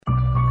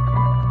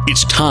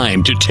It's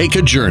time to take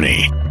a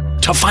journey,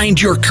 to find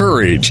your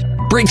courage,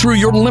 break through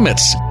your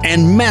limits,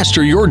 and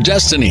master your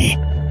destiny.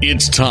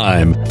 It's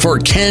time for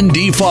Ken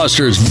D.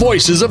 Foster's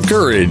Voices of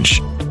Courage.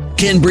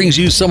 Ken brings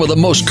you some of the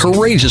most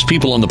courageous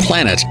people on the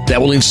planet that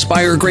will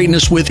inspire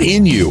greatness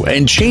within you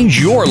and change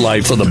your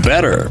life for the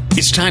better.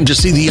 It's time to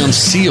see the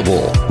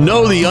unseeable,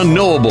 know the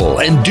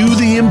unknowable, and do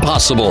the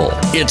impossible.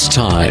 It's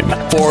time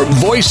for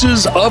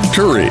Voices of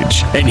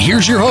Courage. And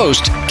here's your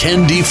host,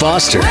 Ken D.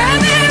 Foster.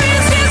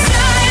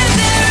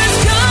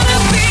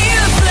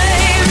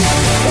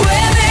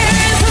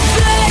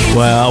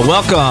 Well,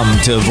 welcome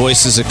to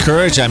Voices of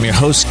Courage. I'm your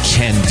host,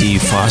 Ken D.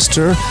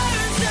 Foster.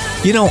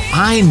 You know,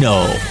 I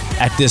know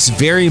at this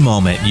very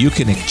moment you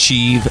can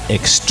achieve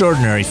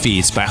extraordinary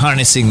feats by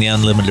harnessing the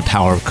unlimited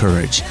power of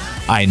courage.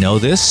 I know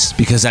this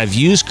because I've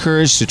used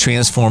courage to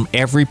transform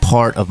every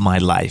part of my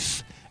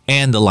life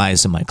and the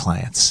lives of my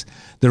clients.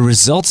 The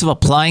results of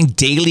applying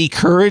daily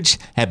courage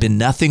have been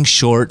nothing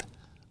short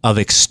of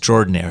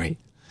extraordinary.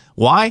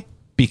 Why?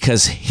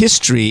 Because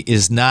history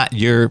is not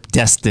your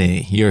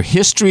destiny. Your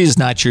history is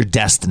not your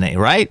destiny,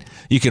 right?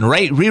 You can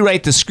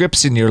rewrite the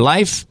scripts in your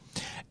life,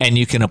 and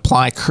you can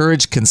apply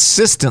courage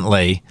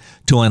consistently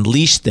to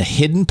unleash the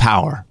hidden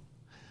power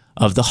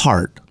of the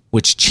heart,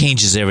 which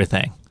changes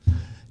everything.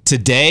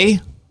 Today,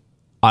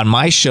 on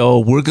my show,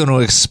 we're going to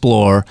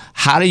explore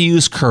how to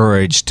use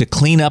courage to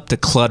clean up the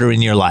clutter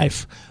in your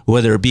life,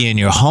 whether it be in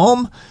your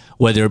home,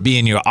 whether it be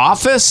in your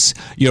office,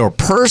 your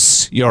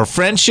purse, your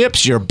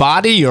friendships, your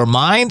body, your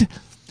mind.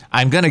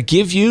 I'm going to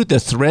give you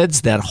the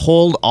threads that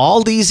hold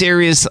all these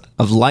areas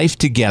of life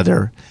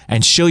together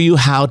and show you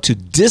how to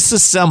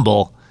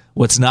disassemble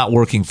what's not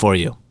working for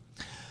you.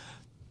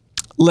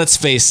 Let's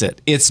face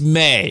it, it's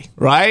May,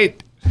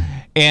 right?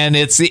 And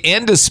it's the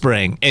end of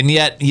spring. And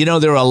yet, you know,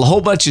 there are a whole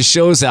bunch of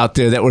shows out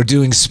there that were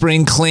doing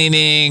spring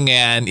cleaning.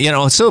 And, you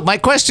know, so my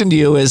question to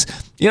you is,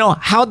 you know,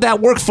 how'd that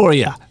work for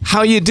you?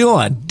 How you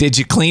doing? Did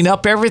you clean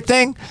up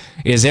everything?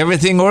 Is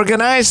everything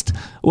organized?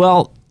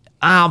 Well,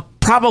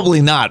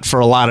 probably not for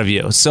a lot of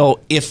you. So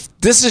if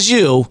this is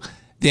you,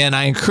 then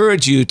I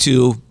encourage you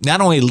to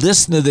not only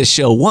listen to this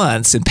show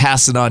once and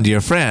pass it on to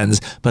your friends,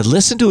 but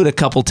listen to it a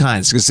couple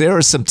times, because there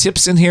are some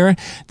tips in here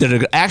that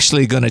are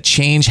actually going to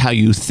change how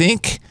you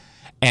think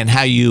and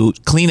how you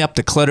clean up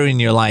the clutter in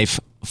your life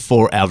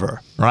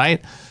forever,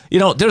 right? You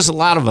know, there's a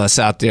lot of us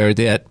out there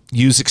that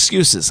use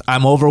excuses.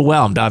 I'm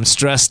overwhelmed. I'm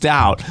stressed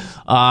out.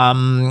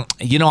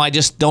 You know, I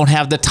just don't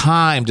have the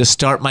time to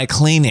start my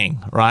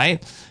cleaning,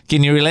 right?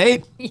 Can you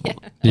relate? Yeah.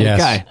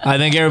 Yes. Okay. I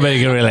think everybody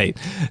can relate.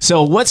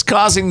 So what's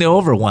causing the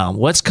overwhelm?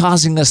 What's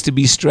causing us to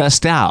be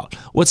stressed out?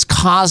 What's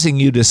causing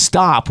you to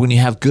stop when you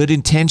have good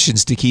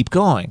intentions to keep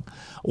going?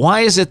 Why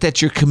is it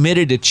that you're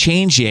committed to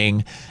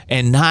changing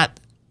and not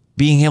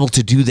being able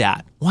to do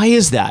that? Why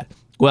is that?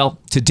 Well,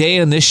 today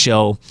on this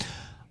show,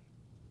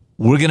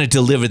 we're going to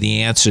deliver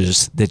the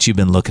answers that you've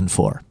been looking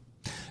for.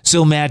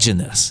 So imagine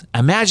this.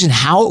 Imagine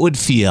how it would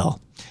feel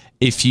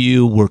if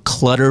you were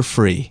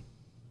clutter-free.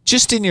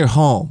 Just in your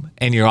home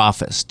and your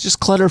office. Just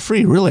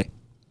clutter-free, really.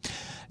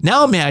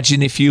 Now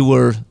imagine if you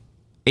were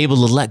able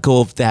to let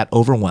go of that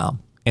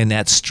overwhelm and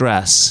that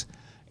stress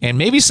and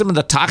maybe some of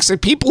the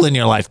toxic people in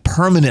your life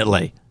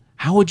permanently.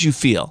 How would you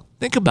feel?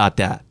 Think about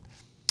that.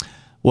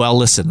 Well,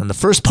 listen, in the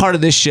first part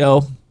of this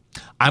show,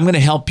 I'm going to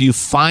help you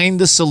find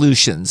the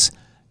solutions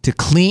to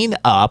clean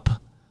up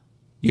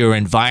your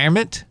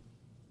environment,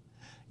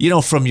 you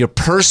know, from your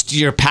purse to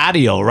your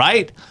patio,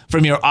 right?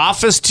 From your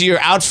office to your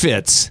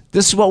outfits.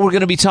 This is what we're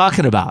going to be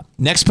talking about.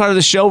 Next part of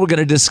the show, we're going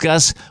to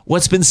discuss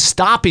what's been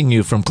stopping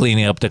you from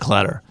cleaning up the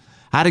clutter,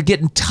 how to get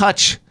in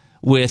touch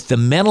with the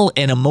mental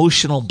and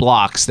emotional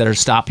blocks that are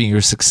stopping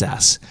your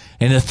success.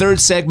 In the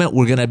third segment,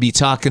 we're going to be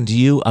talking to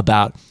you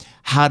about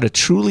how to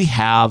truly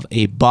have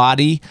a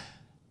body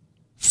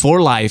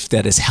for life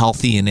that is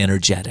healthy and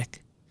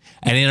energetic.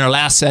 And in our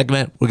last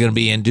segment, we're going to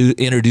be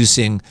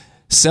introducing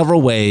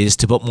several ways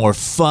to put more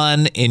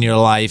fun in your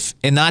life,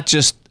 and not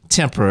just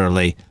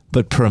temporarily,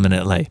 but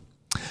permanently.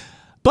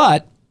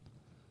 But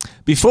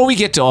before we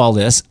get to all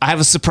this, I have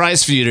a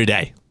surprise for you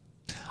today.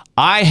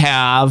 I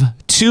have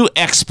two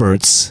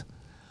experts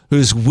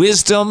whose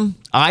wisdom,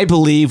 I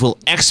believe, will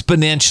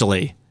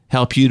exponentially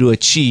help you to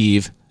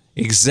achieve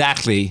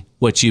exactly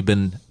what you've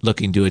been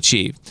looking to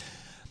achieve.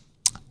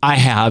 I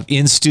have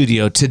in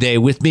studio today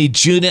with me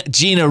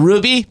Gina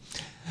Ruby.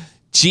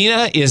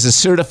 Gina is a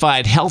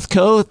certified health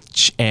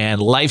coach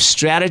and life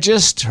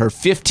strategist. Her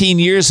 15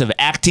 years of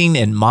acting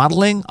and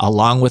modeling,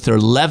 along with her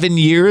 11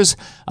 years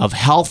of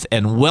health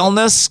and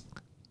wellness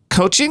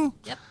coaching,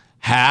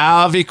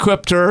 have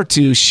equipped her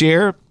to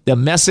share the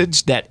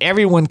message that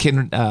everyone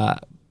can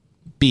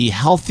be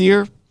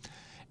healthier,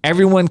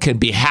 everyone can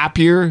be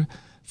happier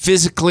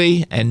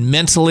physically and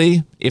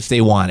mentally if they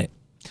want it.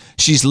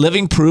 She's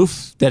living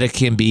proof that it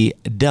can be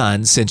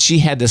done, since she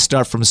had to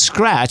start from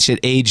scratch at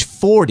age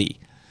 40.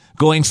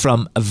 Going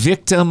from a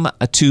victim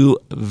to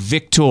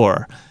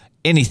victor.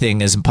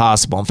 Anything is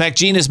impossible. In fact,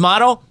 Gina's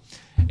motto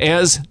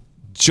is,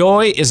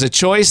 joy is a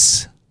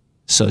choice,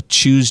 so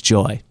choose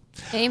joy.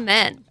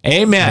 Amen.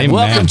 Amen.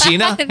 Welcome,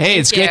 Gina. Hey,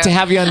 it's Thank great to you.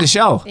 have you on the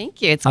show.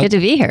 Thank you. It's good to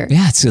be here.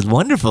 Yeah, it's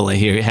wonderful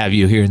to have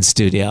you here in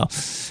studio.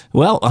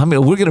 Well, I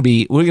mean, we're gonna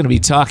be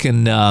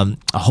talking a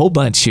whole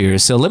bunch here.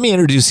 So let me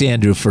introduce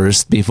Andrew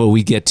first before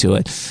we get to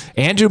it.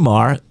 Andrew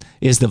Marr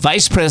is the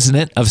Vice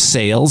President of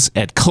Sales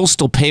at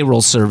Coastal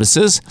Payroll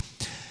Services.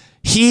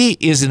 He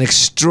is an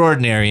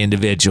extraordinary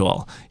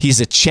individual. He's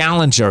a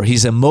challenger.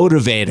 He's a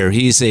motivator.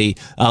 He's a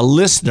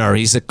listener.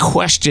 He's a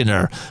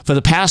questioner. For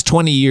the past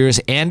 20 years,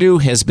 Andrew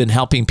has been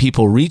helping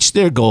people reach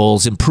their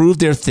goals, improve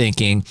their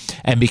thinking,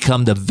 and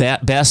become the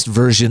best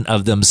version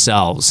of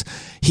themselves.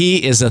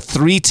 He is a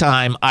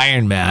 3-time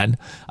Ironman,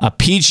 a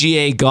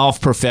PGA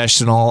golf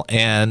professional,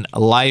 and a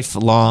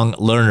lifelong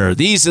learner.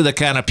 These are the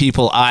kind of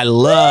people I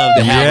love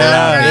to have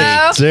around me.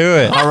 Let's do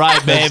it. All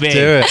right, baby. Let's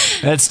do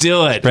it. Let's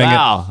do it. Bring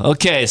wow.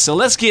 Okay, so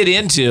let's get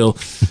into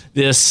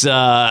this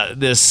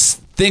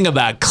thing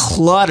about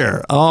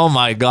clutter. Oh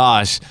my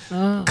gosh.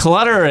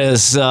 Clutter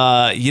is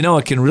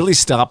it can really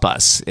stop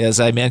us. As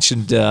I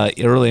mentioned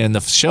earlier in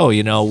the show,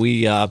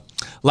 we a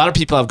lot of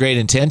people have great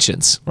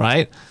intentions,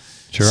 right?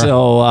 Sure.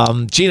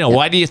 So, Gina,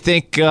 why do you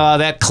think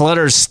that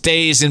clutter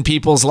stays in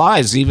people's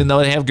lives even though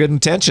they have good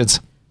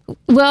intentions?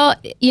 Well,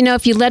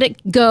 if you let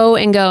it go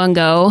and go and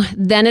go,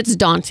 then it's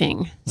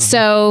daunting.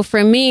 So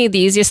for me, the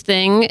easiest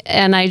thing,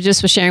 and I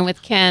just was sharing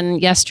with Ken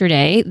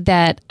yesterday,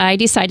 that I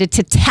decided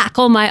to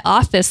tackle my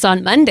office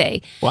on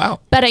Monday. Wow.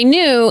 But I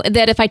knew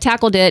that if I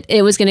tackled it,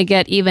 it was going to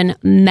get even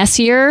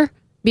messier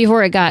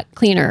before it got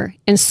cleaner.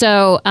 And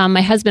so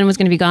my husband was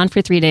going to be gone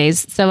for 3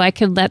 days, so I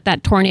could let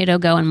that tornado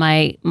go in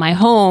my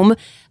home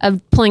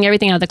of pulling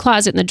everything out of the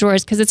closet and the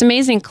drawers, because it's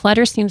amazing.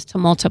 Clutter seems to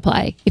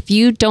multiply. If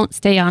you don't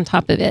stay on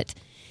top of it,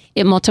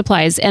 it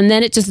multiplies, and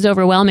then it just is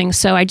overwhelming.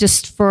 So I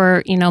just,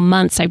 for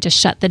months, I've just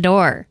shut the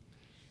door.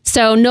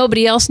 So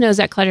nobody else knows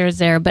that clutter is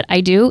there, but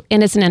I do,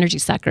 and it's an energy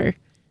sucker.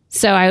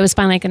 So I was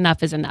finally like,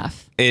 enough is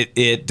enough.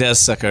 It does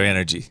suck our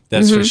energy,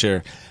 that's for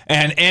sure.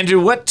 And Andrew,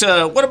 what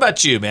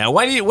about you, man?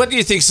 What do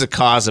you think is the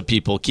cause of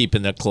people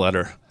keeping the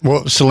clutter?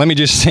 Well, so let me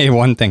just say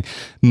one thing.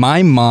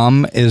 My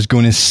mom is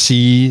going to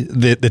see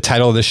the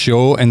title of the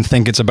show and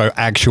think it's about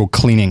actual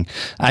cleaning.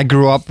 I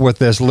grew up with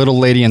this little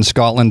lady in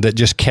Scotland that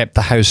just kept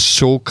the house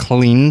so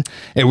clean,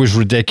 it was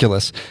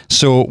ridiculous.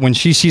 So when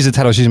she sees the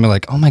title, she's going to be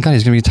like, oh my God,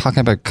 he's going to be talking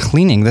about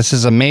cleaning. This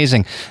is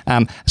amazing.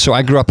 So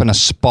I grew up in a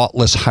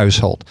spotless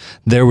household.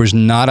 There was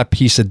not a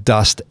piece of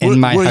dust in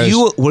my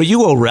house. Were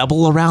you a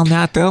rebel around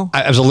that, though?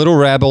 I was a little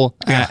rebel,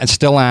 and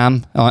still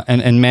am,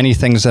 in many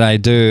things that I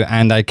do.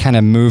 And I kind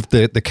of moved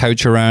the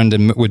couch around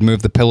and would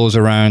move the pillows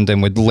around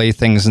and would lay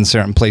things in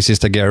certain places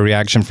to get a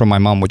reaction from my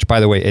mom, which, by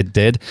the way, it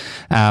did.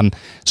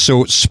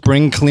 So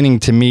spring cleaning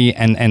to me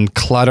and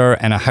clutter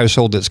and a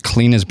household that's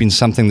clean has been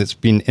something that's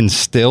been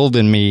instilled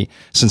in me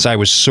since I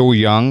was so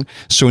young.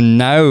 So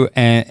now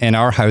in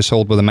our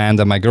household with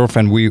Amanda, my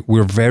girlfriend,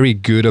 we're very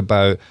good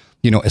about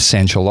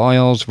essential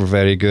oils. We're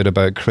very good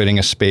about creating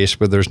a space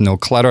where there's no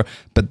clutter.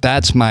 But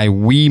that's my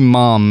wee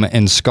mom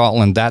in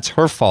Scotland. That's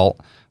her fault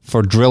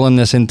for drilling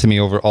this into me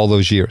over all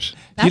those years.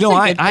 That's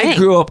I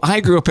grew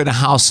up in a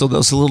house that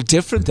was a little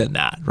different than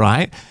that,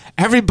 right?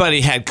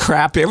 Everybody had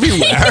crap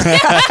everywhere.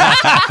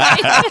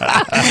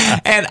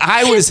 and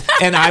I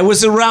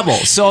was a rebel.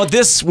 So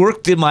this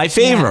worked in my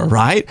favor,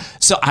 right?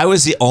 So I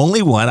was the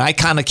only one. I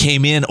kind of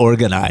came in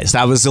organized.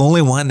 I was the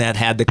only one that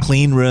had the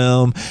clean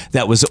room,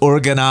 that was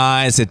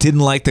organized, that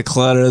didn't like the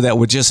clutter, that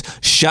would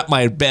just shut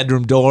my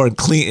bedroom door and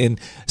clean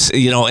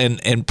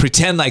and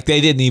pretend like they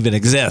didn't even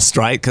exist,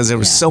 right? Because there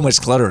was so much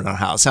clutter in our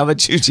house. How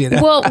about you,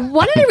 Gina? Well,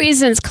 one of the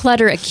reasons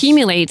clutter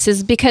accumulates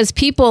is because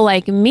people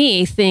like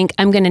me think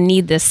I'm going to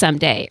need this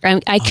someday, or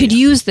I could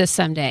use this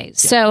someday. Yeah.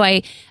 So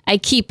I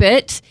keep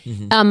it.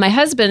 My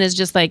husband is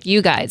just like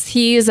you guys.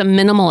 He is a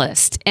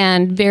minimalist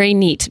and very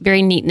neat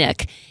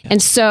Nick. Yeah.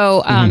 And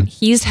so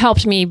he's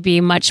helped me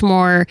be much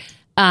more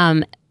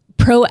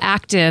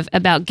proactive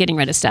about getting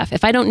rid of stuff.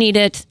 If I don't need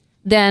it,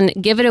 then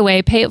give it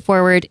away, pay it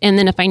forward. And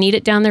then if I need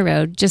it down the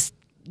road, just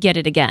get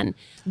it again.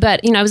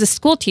 But, I was a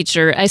school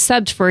teacher. I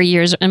subbed for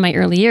years in my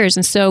early years.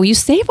 And so you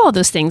save all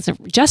those things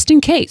just in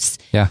case.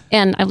 Yeah.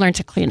 And I've learned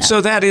to clean up. So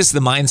that is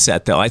the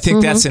mindset, though. I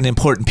think that's an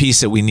important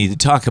piece that we need to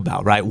talk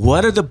about, right?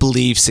 What are the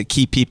beliefs that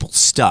keep people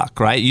stuck,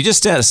 right? You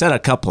just said a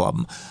couple of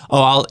them.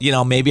 Oh,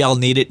 maybe I'll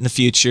need it in the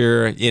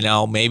future.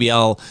 Maybe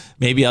I'll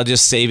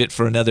just save it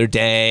for another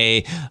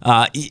day.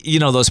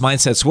 Those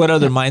mindsets. What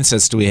other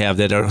mindsets do we have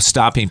that are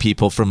stopping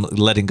people from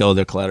letting go of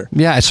their clutter?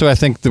 Yeah. So I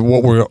think that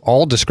what we're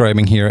all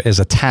describing here is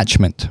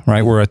attachment,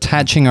 right? We're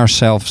attaching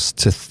ourselves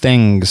to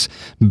things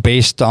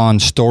based on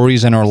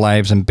stories in our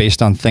lives and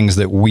based on things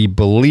that we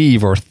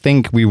believe or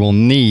think we will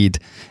need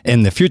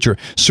in the future.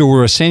 So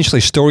we're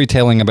essentially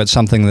storytelling about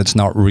something that's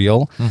not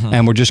real,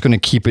 and we're just going to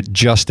keep it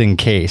just in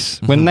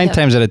case. When 9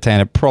 times out of 10,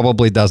 it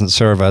probably doesn't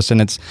serve us.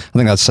 And I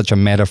think that's such a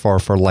metaphor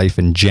for life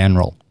in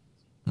general.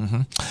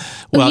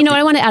 Well,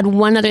 I want to add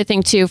one other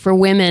thing too for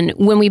women.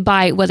 When we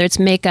buy, whether it's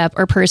makeup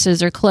or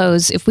purses or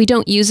clothes, if we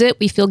don't use it,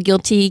 we feel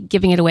guilty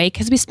giving it away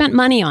because we spent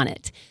money on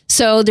it.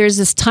 So there's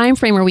this time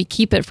frame where we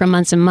keep it for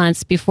months and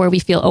months before we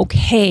feel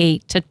okay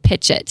to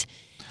pitch it.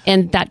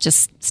 And that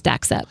just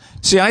stacks up.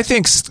 See, I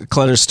think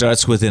clutter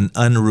starts with an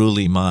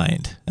unruly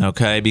mind,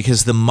 okay?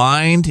 Because the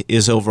mind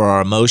is over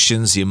our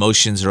emotions, the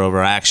emotions are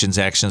over actions,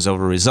 actions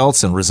over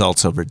results, and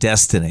results over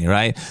destiny,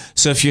 right?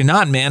 So if you're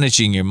not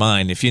managing your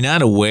mind, if you're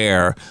not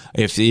aware,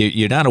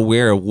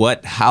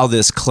 of how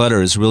this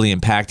clutter is really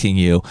impacting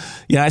you.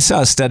 I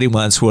saw a study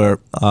once where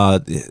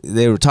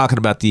they were talking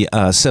about the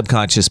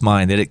subconscious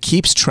mind, that it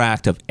keeps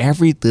track of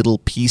every little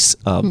piece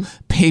of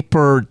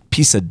paper,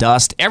 piece of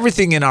dust,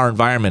 everything in our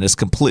environment is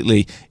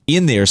completely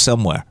in there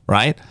somewhere,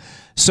 right?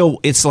 So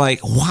it's like,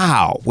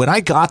 wow, when I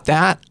got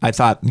that, I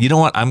thought, you know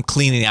what? I'm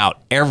cleaning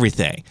out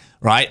everything,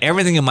 right?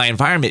 Everything in my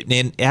environment.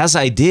 And as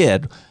I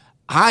did,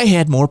 I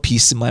had more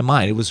peace in my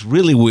mind. It was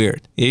really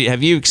weird.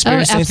 Have you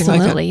experienced anything like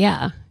that? Absolutely,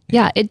 yeah.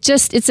 Yeah,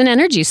 it's an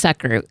energy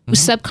sucker,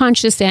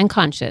 subconscious and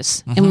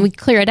conscious. And when we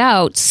clear it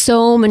out,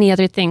 so many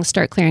other things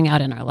start clearing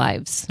out in our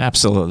lives.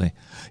 Absolutely.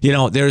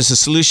 There's a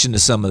solution to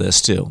some of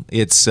this too.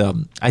 It's,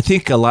 I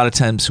think a lot of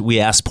times we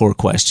ask poor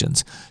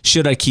questions.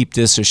 Should I keep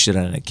this or should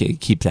I not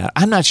keep that?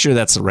 I'm not sure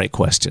that's the right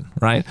question,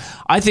 right?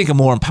 I think a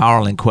more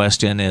empowering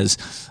question is,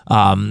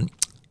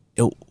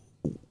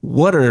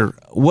 what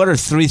are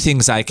 3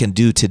 things I can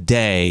do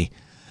today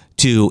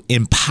to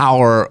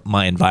empower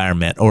my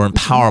environment or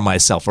empower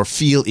myself or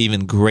feel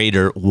even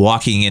greater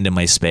walking into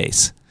my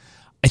space?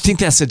 I think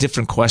that's a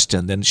different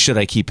question than should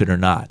I keep it or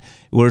not.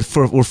 We're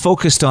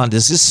focused on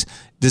does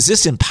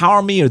this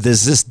empower me or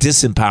does this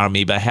disempower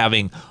me by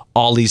having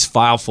all these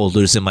file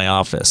folders in my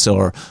office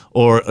or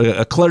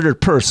a cluttered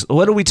purse?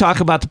 What do we talk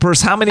about the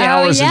purse? How many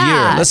hours a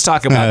year? Let's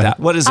talk about that.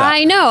 What is that?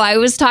 I know. I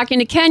was talking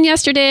to Ken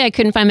yesterday. I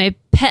couldn't find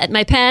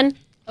my pen.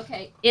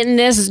 Okay, in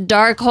this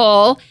dark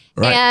hole.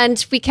 Right.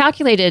 And we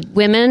calculated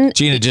women.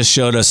 Gina just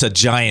showed us a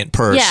giant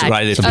purse,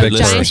 right? It's a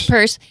giant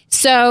purse.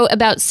 So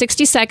about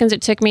 60 seconds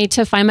it took me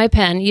to find my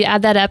pen. You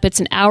add that up,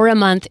 it's an hour a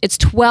month. It's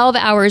 12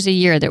 hours a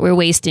year that we're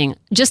wasting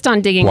just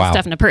on digging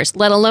stuff in a purse,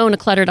 let alone a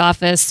cluttered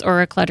office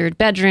or a cluttered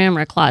bedroom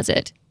or a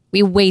closet.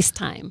 We waste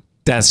time.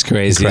 That's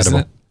crazy,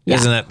 incredible.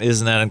 Isn't it? Yeah.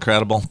 Isn't that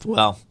incredible?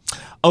 Well,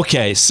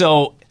 okay,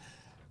 so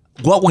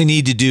what we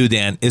need to do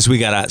then is we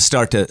got to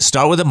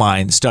start with the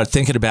mind, start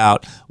thinking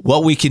about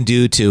what we can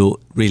do to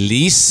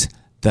release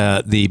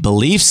the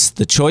beliefs,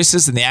 the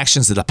choices, and the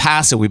actions of the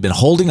past that we've been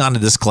holding on to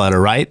this clutter,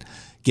 right?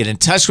 Get in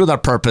touch with our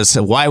purpose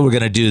and why we're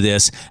going to do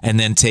this, and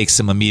then take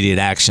some immediate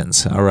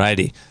actions. All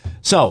righty.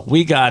 So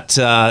we got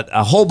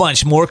a whole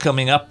bunch more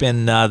coming up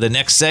in the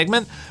next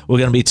segment. We're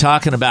going to be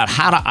talking about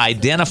how to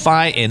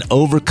identify and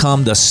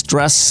overcome the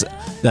stress,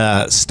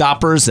 the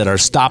stoppers that are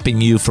stopping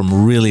you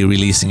from really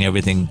releasing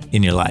everything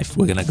in your life.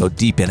 We're going to go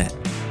deep in it.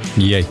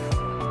 Yay.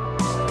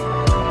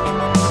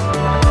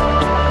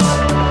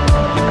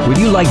 Would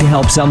you like to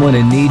help someone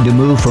in need to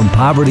move from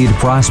poverty to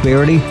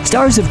prosperity?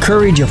 Stars of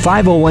Courage, a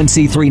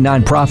 501c3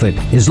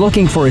 nonprofit, is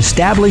looking for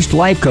established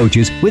life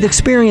coaches with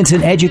experience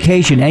in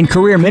education and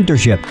career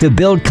mentorship to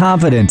build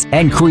confidence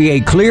and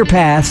create clear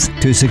paths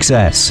to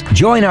success.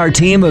 Join our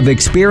team of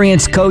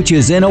experienced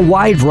coaches in a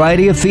wide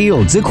variety of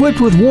fields, equipped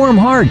with warm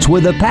hearts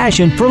with a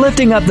passion for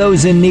lifting up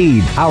those in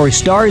need. Our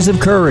Stars of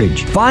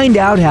Courage. Find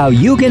out how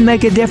you can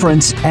make a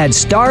difference at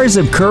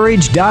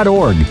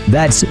starsofcourage.org.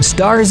 That's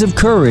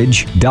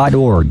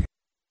starsofcourage.org.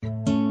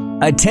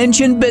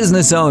 Attention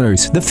business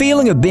owners. The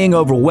feeling of being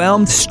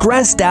overwhelmed,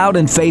 stressed out,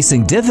 and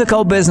facing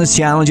difficult business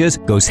challenges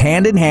goes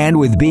hand in hand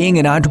with being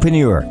an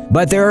entrepreneur.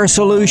 But there are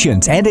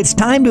solutions, and it's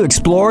time to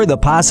explore the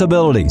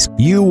possibilities.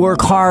 You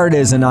work hard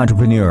as an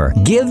entrepreneur.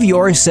 Give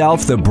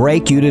yourself the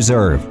break you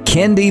deserve.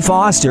 Ken D.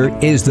 Foster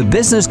is the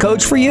business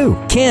coach for you.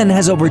 Ken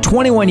has over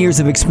 21 years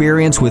of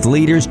experience with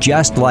leaders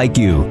just like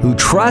you, who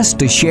trust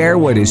to share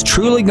what is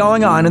truly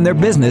going on in their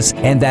business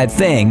and that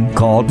thing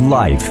called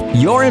life.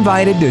 You're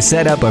invited to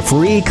set up a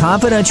free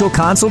confidential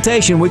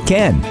consultation with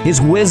Ken.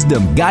 His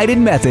wisdom, guided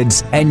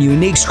methods, and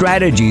unique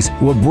strategies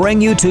will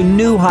bring you to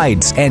new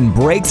heights and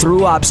break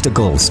through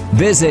obstacles.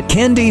 Visit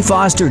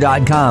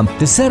KenDFoster.com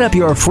to set up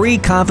your free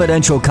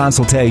confidential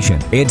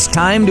consultation. It's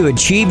time to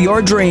achieve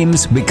your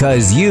dreams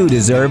because you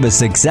deserve a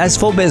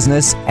successful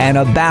business and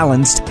a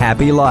balanced,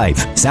 happy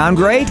life. Sound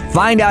great?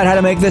 Find out how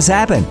to make this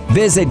happen.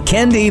 Visit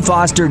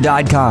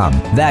KenDFoster.com.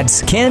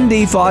 That's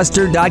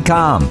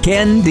KenDFoster.com.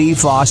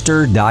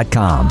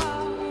 KenDFoster.com.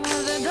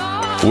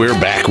 We're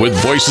back with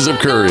Voices of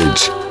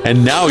Courage.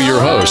 And now your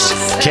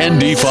host, Ken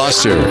D.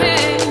 Foster.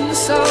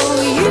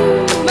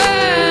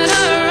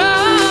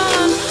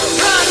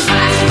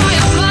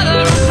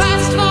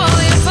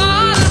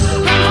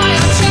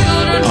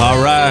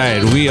 All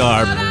right, we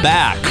are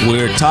back.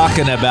 We're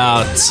talking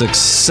about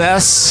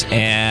success,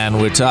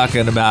 and we're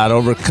talking about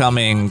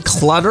overcoming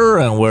clutter,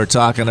 and we're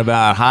talking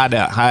about how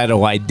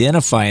to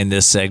identify in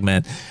this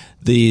segment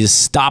these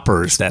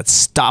stoppers that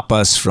stop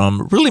us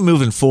from really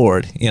moving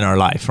forward in our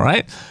life,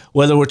 right?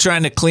 Whether we're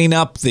trying to clean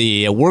up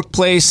the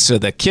workplace or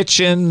the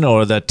kitchen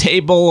or the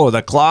table or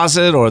the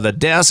closet or the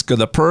desk or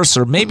the purse,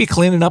 or maybe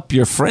cleaning up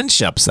your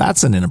friendships.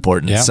 That's an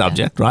important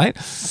subject, right?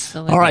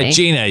 Absolutely. All right,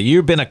 Gina,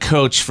 you've been a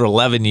coach for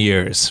 11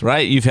 years,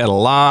 right? You've had a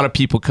lot of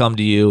people come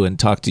to you and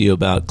talk to you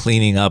about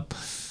cleaning up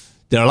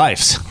their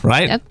lives,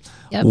 right?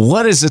 Yep.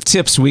 What is the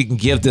tips we can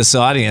give this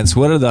audience?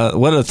 What are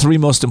the three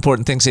most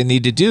important things they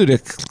need to do to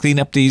clean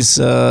up these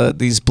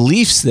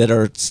beliefs that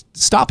are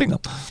stopping them?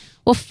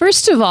 Well,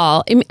 first of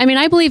all, I mean,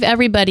 I believe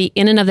everybody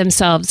in and of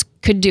themselves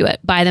could do it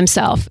by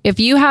themselves. If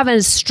you have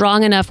a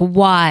strong enough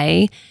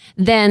why,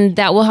 then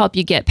that will help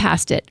you get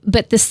past it.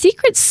 But the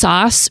secret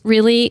sauce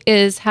really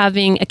is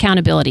having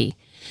accountability.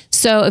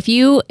 So if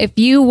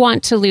you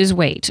want to lose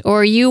weight,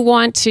 or you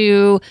want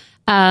to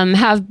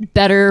have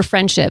better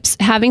friendships,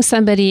 having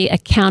somebody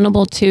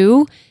accountable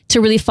to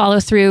really follow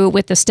through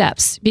with the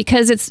steps,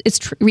 because it's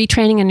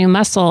retraining a new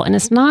muscle, and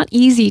it's not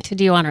easy to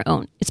do on our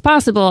own. It's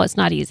possible, it's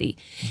not easy.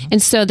 Mm-hmm.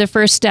 And so the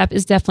first step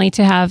is definitely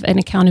to have an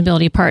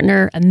accountability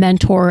partner, a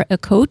mentor, a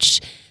coach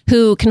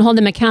who can hold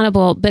them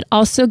accountable, but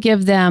also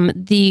give them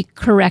the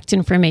correct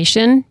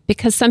information,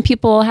 because some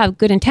people have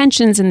good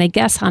intentions and they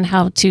guess on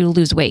how to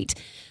lose weight,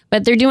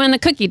 but they're doing the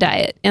cookie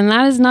diet, and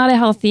that is not a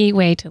healthy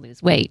way to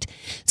lose weight.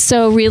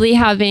 So really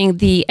having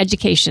the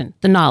education,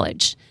 the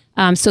knowledge.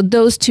 So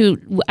those two,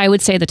 I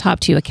would say the top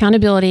two,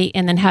 accountability,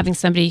 and then having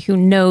somebody who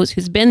knows,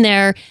 who's been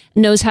there,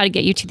 knows how to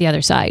get you to the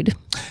other side.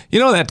 You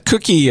know, that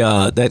cookie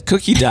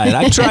diet.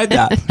 I've tried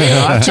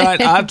that.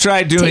 I've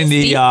tried doing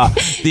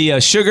the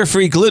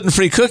sugar-free,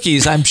 gluten-free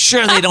cookies. I'm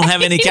sure they don't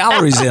have any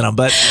calories in them,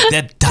 but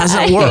that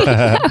doesn't work.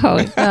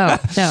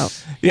 No.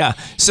 Yeah,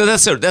 so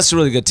that's a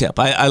really good tip.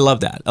 I love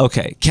that.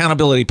 Okay,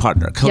 accountability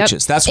partner,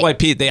 coaches. That's why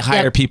they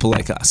hire people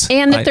like us.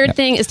 And the third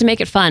thing is to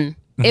make it fun.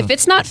 Mm-hmm. If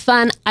it's not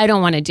fun, I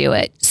don't want to do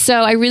it.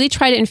 So I really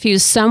try to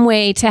infuse some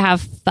way to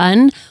have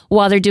fun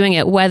while they're doing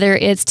it, whether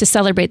it's to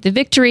celebrate the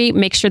victory,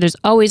 make sure there's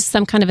always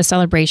some kind of a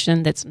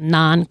celebration that's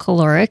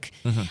non-caloric,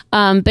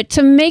 but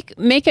to make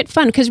it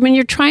fun. Because when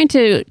you're trying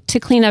to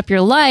clean up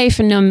your life,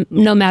 and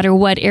no matter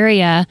what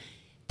area,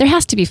 there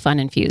has to be fun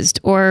infused,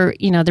 or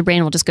the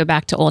brain will just go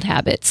back to old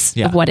habits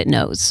of what it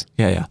knows.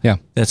 Yeah.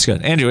 That's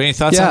good. Andrew, any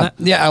thoughts on that?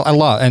 Yeah, a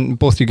lot. And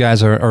both you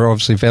guys are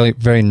obviously very,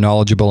 very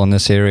knowledgeable in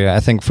this area.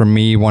 I think for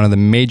me, one of the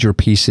major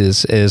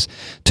pieces is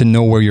to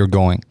know where you're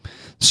going.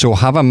 So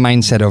have a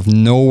mindset of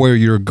know where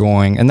you're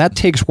going. And that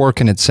takes work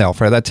in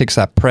itself, right? That takes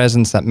that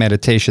presence, that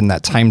meditation,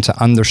 that time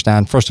to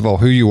understand, first of all,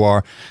 who you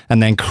are.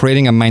 And then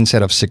creating a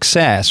mindset of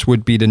success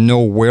would be to know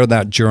where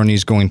that journey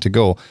is going to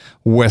go.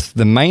 With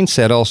the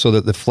mindset also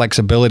that the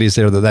flexibility is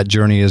there, that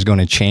journey is going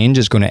to change,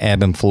 is going to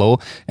ebb and flow.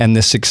 And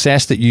the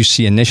success that you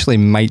see initially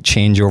might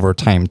change over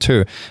time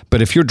too.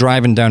 But if you're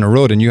driving down a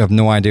road and you have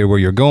no idea where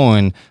you're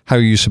going, how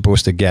are you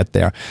supposed to get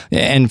there?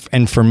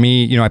 And for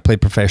me, I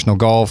played professional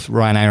golf,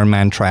 ran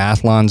Ironman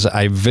triathlons.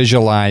 I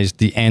visualized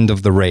the end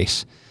of the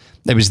race.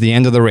 It was the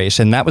end of the race.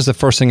 And that was the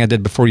first thing I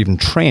did before even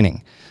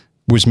training,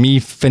 was me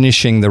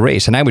finishing the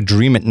race. And I would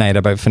dream at night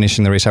about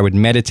finishing the race. I would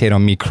meditate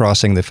on me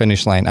crossing the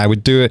finish line. I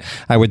would do it.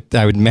 I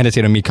would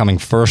meditate on me coming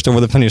first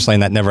over the finish line.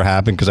 That never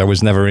happened because I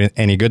was never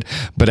any good,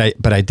 but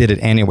I did it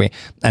anyway.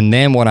 And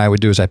then what I would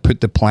do is I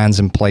put the plans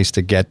in place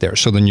to get there.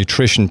 So the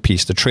nutrition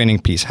piece, the training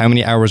piece, how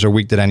many hours a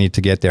week did I need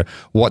to get there?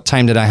 What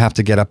time did I have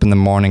to get up in the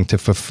morning to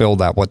fulfill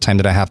that? What time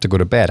did I have to go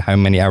to bed? How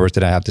many hours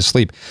did I have to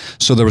sleep?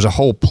 So there was a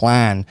whole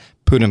plan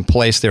put in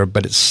place there,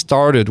 but it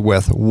started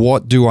with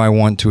what do I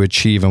want to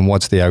achieve and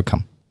what's the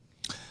outcome?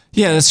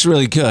 Yeah, that's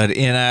really good.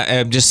 And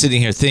I'm just sitting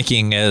here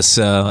thinking as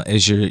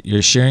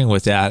you're sharing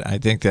with that, I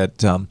think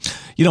that, a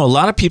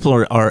lot of people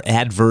are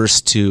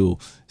adverse to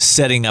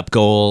setting up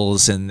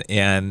goals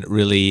and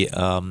really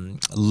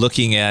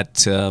looking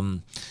at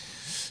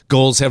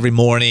goals every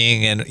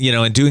morning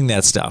and doing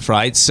that stuff,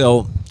 right?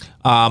 So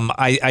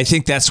I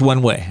think that's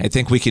one way. I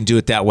think we can do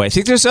it that way. I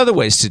think there's other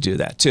ways to do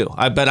that too.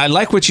 But I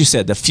like what you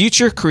said. The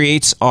future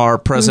creates our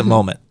present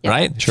moment,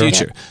 right? Sure.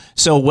 Future.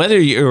 So whether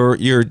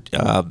you're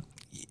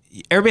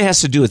everybody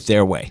has to do it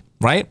their way,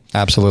 right?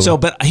 Absolutely. So,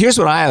 but here's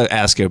what I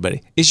ask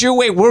everybody: is your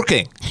way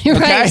working?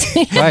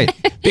 Okay, right.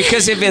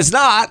 Because if it's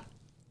not,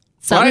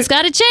 something's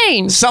got to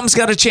change. Something's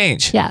got to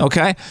change. Yeah.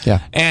 Okay.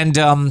 Yeah. And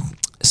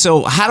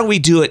so how do we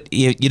do it?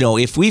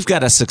 If we've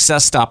got a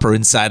success stopper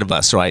inside of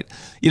us, right?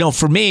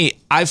 For me,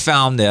 I've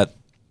found that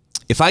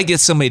if I get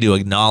somebody to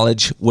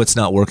acknowledge what's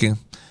not working,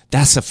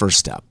 that's the first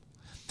step.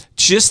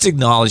 Just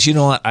acknowledge,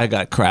 what? I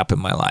got crap in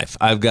my life.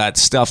 I've got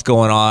stuff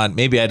going on.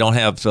 Maybe I don't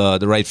have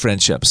the right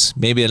friendships.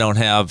 Maybe I don't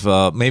have,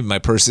 maybe my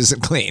purse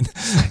isn't clean.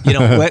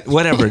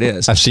 Whatever it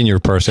is. I've seen your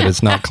purse and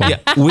it's not clean.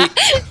 Yeah,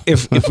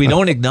 if we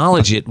don't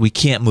acknowledge it, we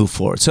can't move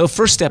forward. So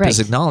first step is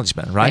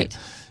acknowledgement, right?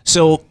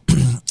 So,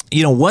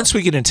 once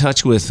we get in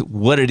touch with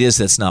what it is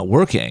that's not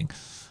working,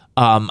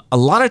 a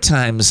lot of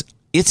times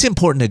it's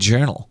important to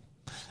journal.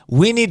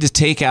 We need to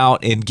take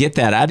out and get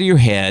that out of your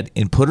head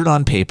and put it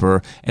on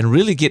paper and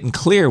really getting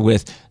clear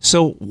with,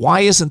 so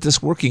why isn't this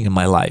working in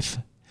my life?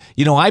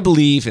 I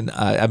believe, and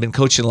I've been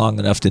coaching long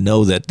enough to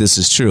know that this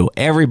is true.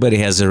 Everybody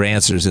has their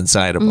answers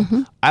inside of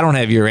them. I don't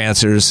have your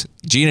answers.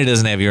 Gina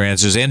doesn't have your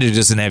answers. Andrew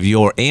doesn't have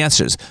your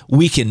answers.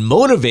 We can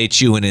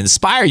motivate you and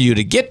inspire you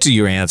to get to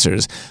your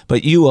answers,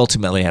 but you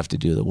ultimately have to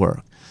do the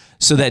work.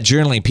 So that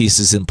journaling piece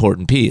is an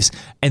important piece.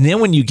 And then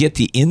when you get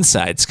the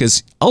insights,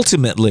 because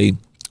ultimately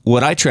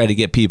what I try to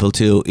get people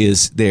to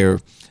is their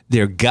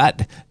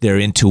gut, their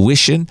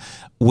intuition.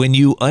 When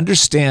you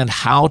understand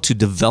how to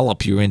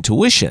develop your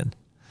intuition,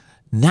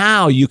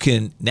 now you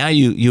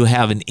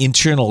have an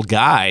internal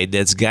guide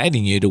that's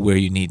guiding you to where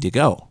you need to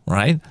go,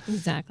 right?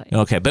 Exactly.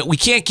 Okay, but we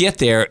can't get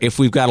there if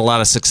we've got a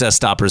lot of success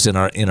stoppers in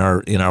our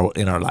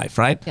life,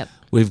 right? Yep.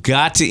 We've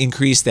got to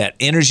increase that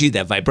energy,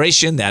 that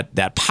vibration,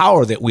 that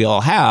power that we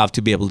all have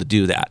to be able to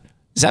do that.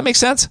 Does that make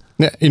sense?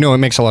 Yeah, it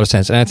makes a lot of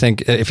sense. And I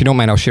think, if you don't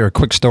mind, I'll share a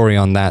quick story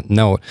on that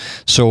note.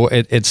 So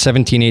at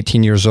 17,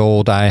 18 years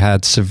old, I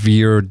had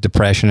severe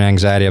depression and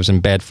anxiety. I was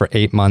in bed for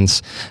 8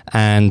 months.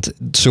 And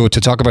so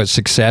to talk about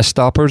success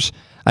stoppers,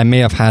 I may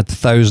have had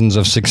thousands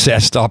of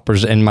success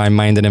stoppers in my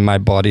mind and in my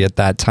body at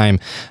that time.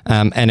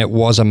 And it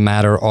was a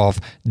matter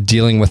of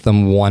dealing with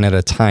them one at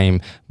a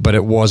time. But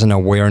it was an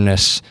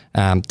awareness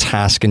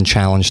task and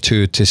challenge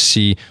too, to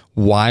see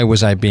why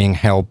was I being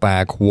held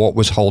back, what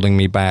was holding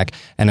me back,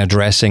 and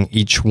addressing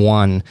each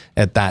one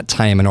at that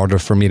time in order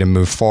for me to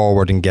move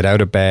forward and get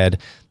out of bed,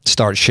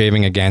 start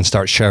shaving again,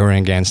 start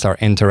showering again, start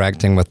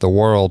interacting with the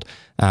world.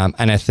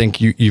 And I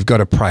think you've got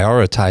to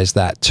prioritize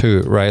that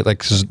too, right? Like,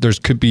 'cause there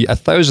could be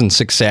 1,000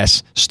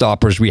 success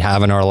stoppers we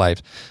have in our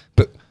lives.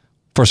 But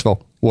first of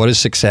all, what is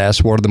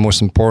success? What are the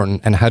most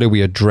important? And how do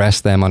we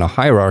address them on a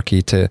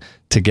hierarchy to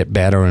get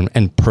better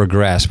and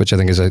progress, which I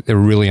think is a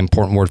really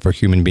important word for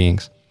human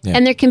beings. Yeah.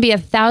 And there can be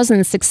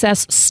 1,000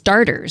 success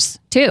starters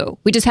too.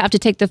 We just have to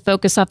take the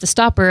focus off the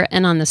stopper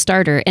and on the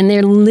starter. And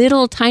they're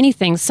little tiny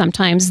things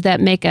sometimes that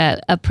make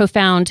a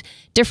profound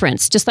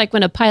difference. Just like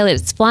when a pilot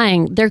is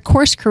flying, they're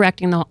course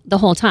correcting the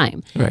whole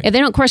time. Right. If they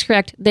don't course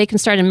correct, they can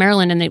start in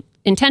Maryland and they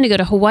intend to go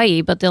to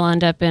Hawaii, but they'll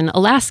end up in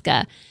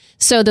Alaska.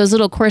 So those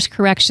little course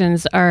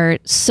corrections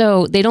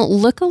they don't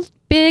look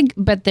big,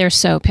 but they're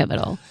so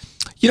pivotal.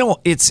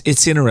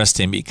 It's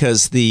interesting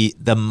because the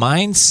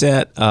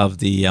mindset of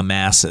the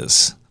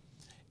masses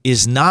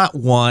is not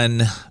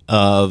one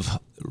of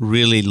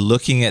really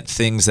looking at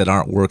things that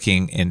aren't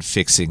working and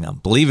fixing them.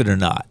 Believe it or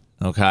not.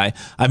 Okay.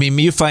 I mean,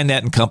 you find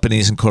that in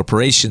companies and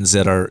corporations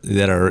that are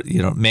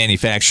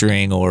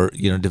manufacturing or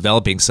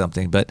developing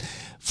something. But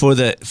for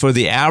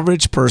the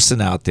average person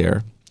out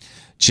there,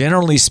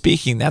 generally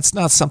speaking, that's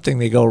not something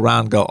they go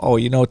around and go, oh,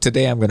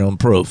 today I'm going to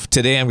improve.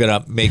 Today I'm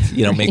going to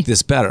make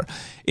this better.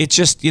 It's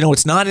just,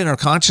 it's not in our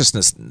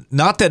consciousness.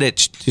 Not that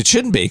it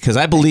shouldn't be, because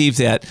I believe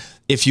that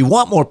if you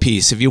want more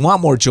peace, if you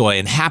want more joy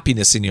and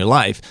happiness in your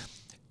life,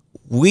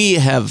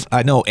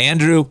 I know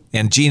Andrew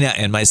and Gina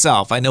and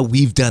myself, I know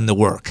we've done the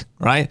work,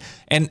 right?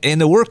 And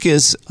the work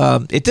is,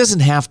 it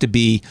doesn't have to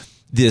be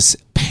this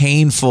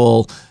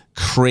painful,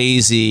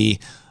 crazy,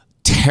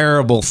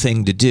 terrible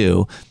thing to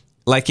do.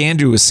 Like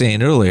Andrew was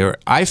saying earlier,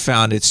 I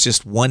found it's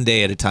just one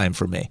day at a time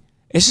for me.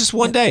 It's just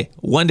one day.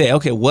 One day.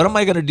 Okay, what am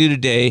I going to do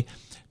today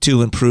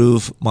to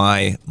improve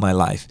my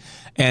life?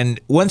 And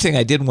one thing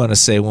I did want to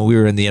say when we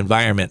were in the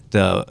environment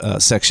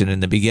section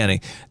in the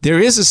beginning, there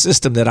is a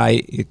system that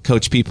I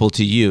coach people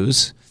to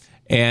use.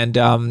 And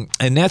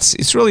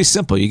it's really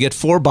simple. You get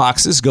 4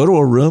 boxes, go to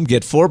a room,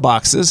 get 4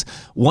 boxes.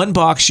 One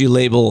box you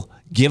label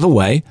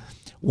giveaway.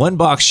 One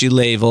box you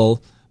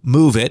label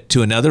move it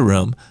to another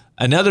room.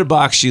 Another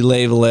box, you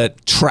label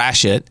it,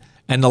 trash it.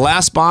 And the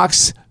last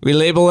box, we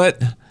label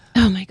it.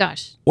 Oh my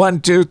gosh. 1,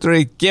 2,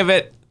 3, give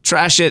it,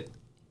 trash it.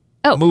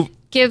 Oh, move.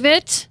 Give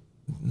it,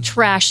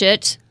 trash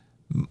it,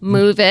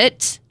 move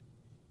it.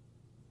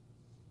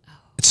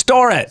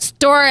 Store it.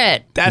 Store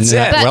it. That's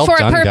Yeah. it. But Well for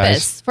done, a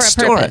purpose. guys. For a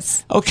Store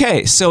purpose. it.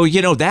 Okay, so,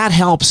 that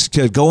helps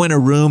to go in a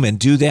room and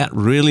do that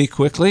really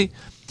quickly.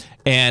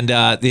 And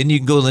then you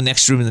can go to the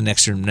next room and the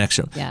next room and the next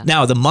room. Yeah.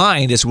 Now, the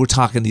mind is, we're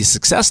talking these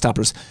success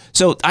stoppers.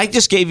 So I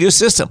just gave you a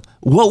system.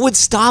 What would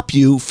stop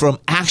you from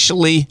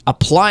actually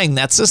applying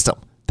that system?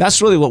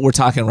 That's really what we're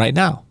talking right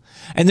now.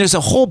 And there's a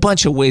whole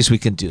bunch of ways we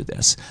can do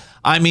this.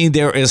 I mean,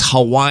 there is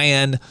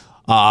Hawaiian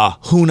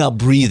Huna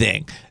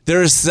breathing.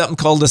 There's something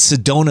called the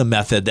Sedona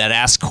method that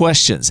asks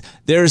questions.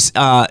 There's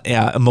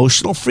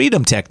emotional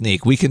freedom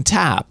technique we can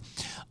tap.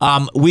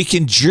 We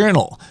can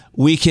journal.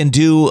 We can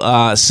do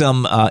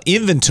some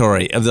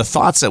inventory of the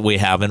thoughts that we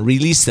have and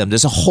release them.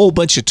 There's a whole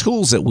bunch of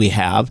tools that we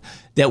have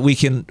that we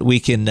can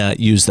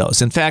use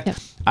those. In fact,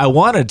 I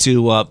wanted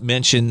to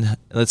mention.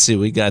 Let's see,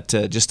 we got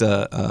just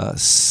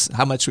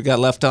how much we got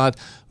left on?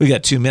 We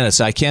got 2 minutes.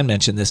 So I can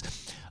mention this.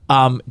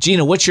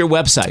 Gina, what's your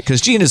website?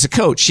 Because Gina's a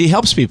coach. She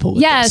helps people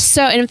with Yes. this.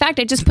 So, and in fact,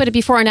 I just put a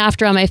before and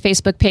after on my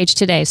Facebook page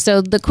today.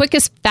 So the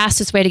quickest,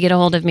 fastest way to get a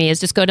hold of me is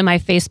just go to my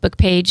Facebook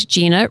page,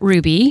 Gina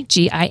Ruby,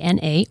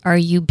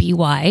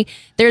 GinaRuby.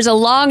 There's a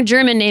long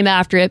German name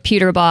after it,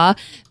 Peterbaugh.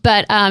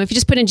 But if you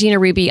just put in Gina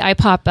Ruby, I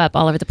pop up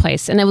all over the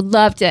place. And I would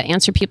love to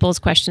answer people's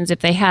questions if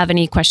they have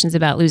any questions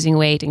about losing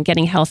weight and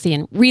getting healthy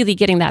and really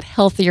getting that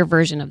healthier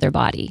version of their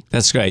body.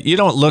 That's great. You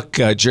don't look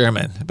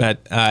German,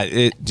 but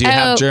do you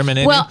have German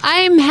in Well, you?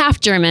 I'm half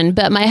German,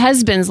 but my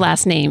husband's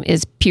last name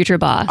is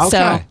Peterbaugh. Okay.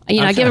 So,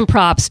 I give him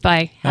props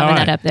by having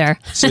that up there.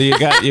 So you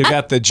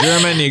got the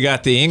German, you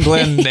got the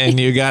England, and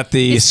you got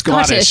the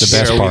Scottish. Scottish. The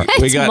best part.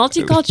 It's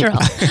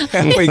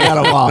multicultural. We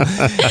got them all.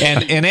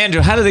 And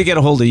Andrew, how do they get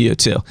a hold of you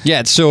too?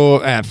 Yeah, so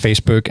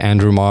Facebook,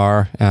 Andrew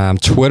Marr.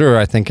 Twitter,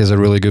 I think, is a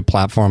really good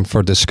platform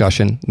for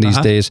discussion these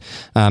days.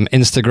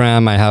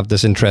 Instagram, I have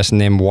this interesting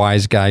name,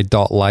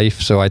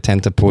 wiseguy.life. So I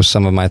tend to post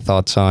some of my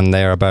thoughts on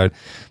there about,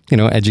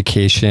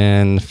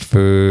 education,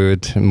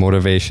 food,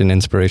 motivation,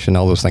 inspiration,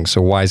 all those things.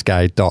 So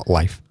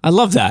wiseguy.life. I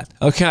love that.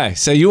 Okay.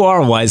 So you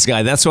are a wise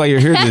guy. That's why you're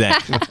here today.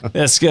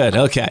 That's good.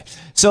 Okay.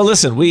 So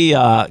listen, we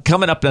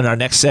coming up in our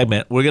next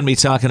segment, we're going to be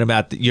talking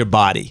about your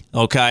body.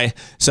 Okay.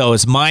 So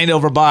it's mind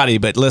over body,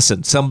 but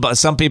listen, some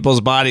people's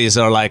bodies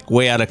are like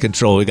way out of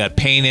control. We got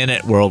pain in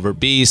it. We're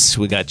obese.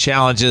 We got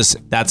challenges.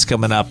 That's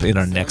coming up in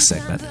our next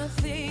segment.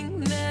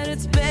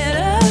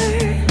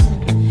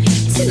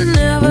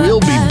 We'll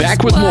be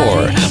back with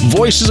more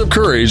Voices of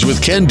Courage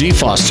with Ken D.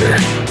 Foster.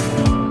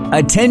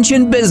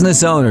 Attention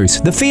business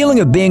owners. The feeling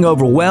of being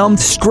overwhelmed,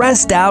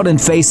 stressed out,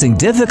 and facing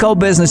difficult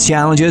business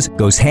challenges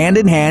goes hand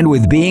in hand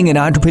with being an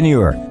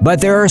entrepreneur. But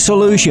there are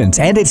solutions,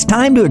 and it's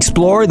time to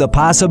explore the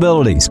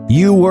possibilities.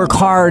 You work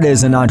hard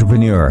as an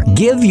entrepreneur.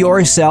 Give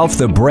yourself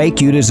the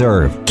break you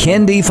deserve.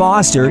 Ken D.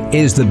 Foster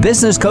is the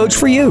business coach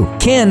for you.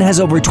 Ken has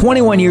over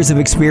 21 years of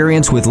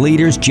experience with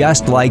leaders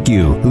just like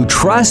you, who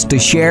trust to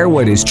share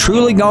what is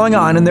truly going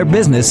on in their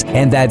business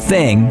and that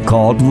thing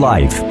called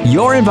life.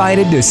 You're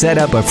invited to set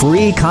up a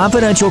free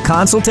confidential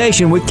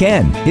consultation with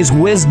Ken. His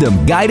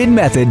wisdom, guided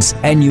methods,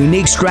 and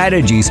unique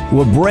strategies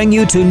will bring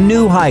you to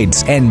new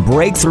heights and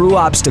break through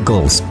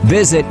obstacles.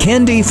 Visit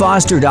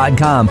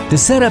kendfoster.com to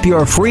set up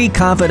your free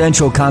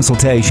confidential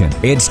consultation.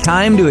 It's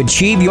time to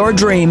achieve your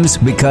dreams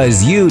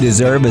because you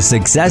deserve a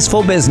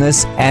successful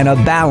business and a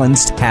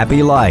balanced,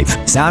 happy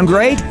life. Sound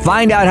great?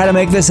 Find out how to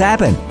make this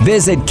happen.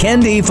 Visit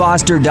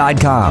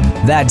kendfoster.com.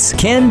 That's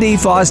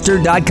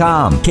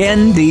kendfoster.com.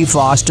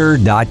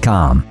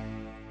 kendfoster.com.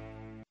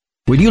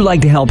 Would you like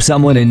to help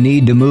someone in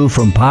need to move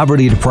from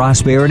poverty to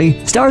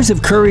prosperity? Stars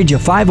of Courage, a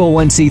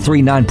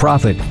 501c3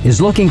 nonprofit, is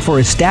looking for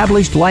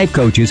established life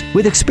coaches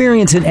with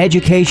experience in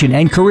education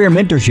and career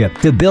mentorship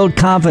to build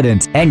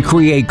confidence and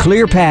create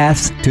clear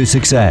paths to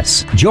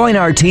success. Join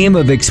our team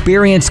of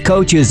experienced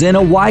coaches in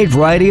a wide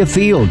variety of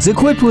fields,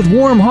 equipped with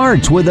warm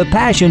hearts with a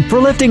passion for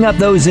lifting up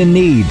those in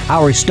need.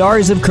 Our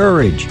Stars of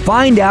Courage.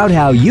 Find out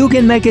how you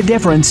can make a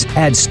difference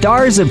at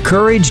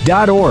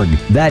starsofcourage.org.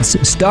 That's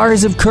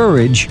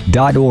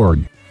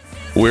starsofcourage.org.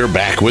 We're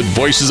back with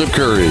Voices of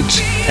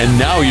Courage. And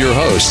now your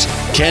host,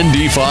 Ken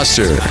D.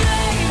 Foster.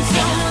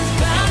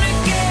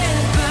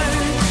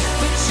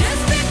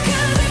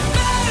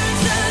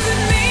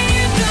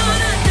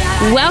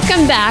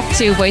 Welcome back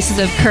to Voices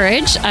of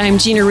Courage. I'm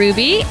Gina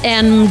Ruby,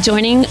 and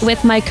joining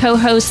with my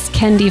co-hosts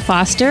Ken D.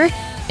 Foster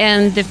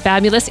and the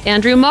fabulous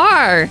Andrew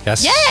Marr.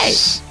 Yes. Yay!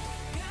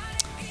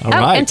 All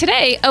right. And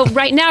today,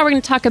 right now we're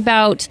going to talk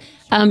about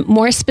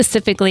more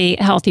specifically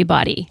healthy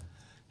body.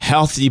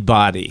 Healthy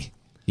body.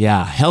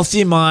 Yeah.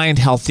 Healthy mind,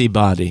 healthy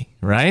body,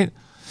 right?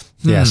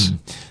 Yes.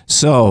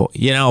 So,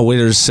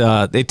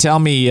 they tell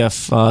me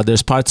if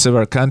there's parts of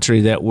our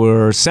country that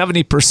we're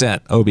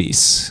 70%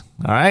 obese.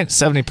 All right?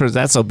 70%,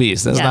 that's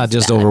obese. That's not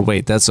just bad.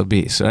 overweight. That's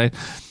obese, right?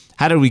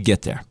 How do we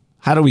get there?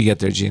 How do we get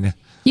there, Gina?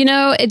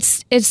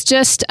 It's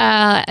just,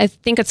 I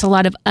think it's a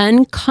lot of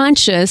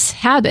unconscious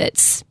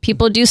habits.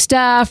 People do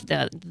stuff,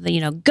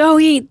 go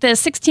eat the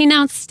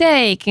 16-ounce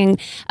steak and,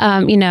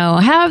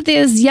 have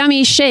this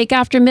yummy shake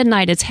after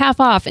midnight. It's half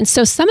off. And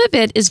so some of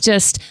it is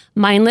just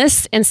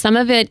mindless, and some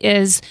of it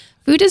is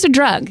food is a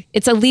drug.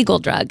 It's a legal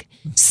drug.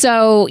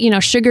 So,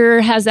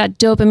 sugar has that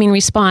dopamine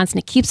response, and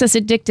it keeps us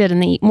addicted,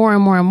 and they eat more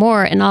and more and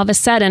more. And all of a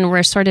sudden,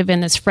 we're sort of in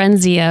this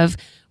frenzy of,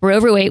 we're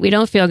overweight, we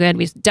don't feel good,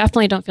 we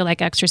definitely don't feel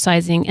like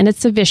exercising, and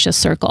it's a vicious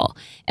circle.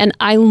 And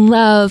I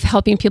love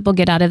helping people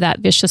get out of that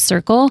vicious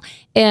circle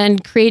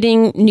and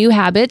creating new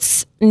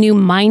habits, new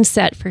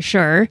mindset for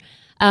sure.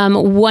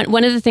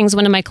 One of the things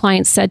one of my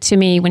clients said to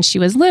me when she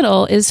was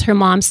little is her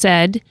mom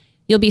said,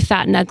 "You'll be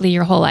fat and ugly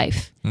your whole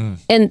life."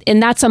 And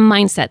that's a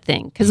mindset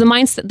thing, because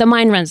the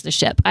mind runs the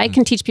ship. I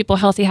can teach people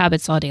healthy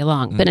habits all day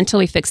long, but until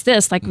we fix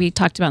this, like we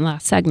talked about in the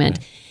last segment,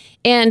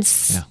 And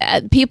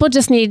people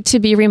just need to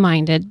be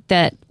reminded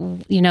that,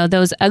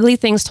 those ugly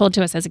things told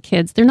to us as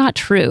kids, they're not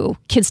true.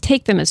 Kids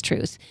take them as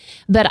truth.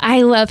 But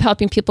I love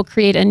helping people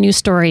create a new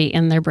story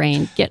in their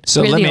brain.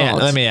 So really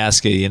let me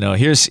ask you,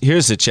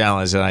 here's the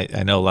challenge that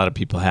I know a lot of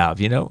people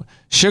have.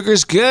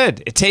 Sugar's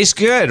good. It tastes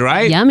good,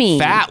 right? Yummy.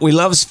 Fat. We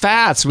love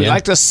fats. We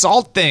like to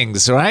salt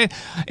things, right?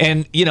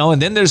 And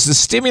and then there's the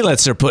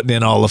stimulants they're putting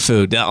in all the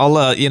food, all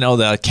the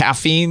the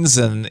caffeines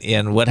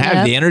and what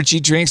have you, the energy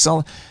drinks.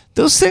 All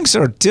those things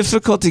are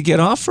difficult to get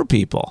off for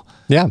people.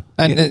 Yeah,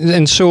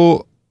 and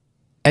so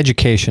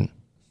education,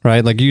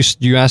 right? Like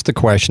you asked the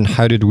question,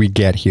 how did we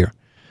get here?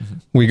 Mm-hmm.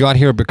 We got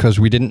here because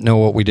we didn't know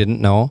what we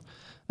didn't know.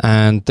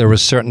 And there were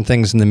certain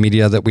things in the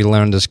media that we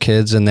learned as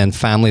kids, and then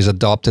families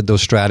adopted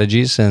those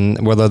strategies.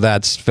 And whether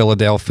that's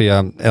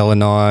Philadelphia,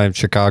 Illinois,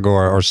 Chicago,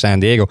 or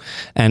San Diego,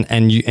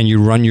 and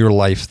you run your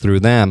life through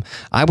them.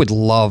 I would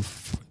love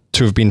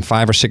to have been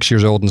 5 or 6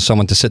 years old and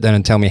someone to sit down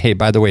and tell me, hey,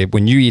 by the way,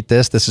 when you eat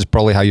this is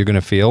probably how you're going to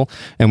feel.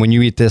 And when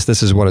you eat this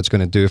is what it's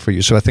going to do for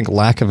you. So I think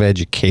lack of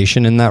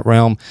education in that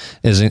realm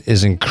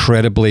is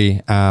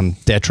incredibly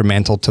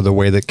detrimental to the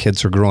way that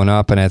kids are growing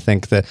up. And I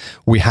think that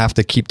we have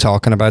to keep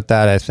talking about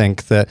that. I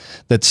think that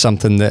that's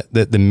something that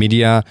the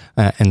media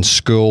and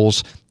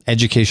schools,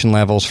 education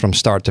levels from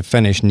start to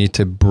finish need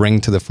to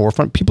bring to the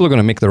forefront. People are going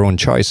to make their own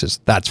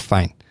choices. That's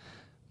fine.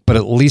 But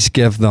at least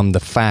give them the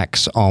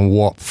facts on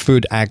what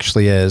food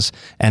actually is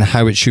and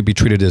how it should be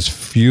treated as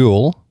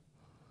fuel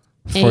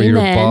for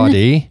your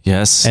body.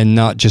 Yes. And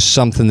not just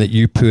something that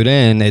you put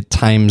in at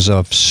times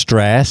of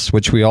stress,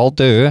 which we all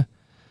do.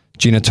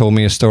 Gina told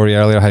me a story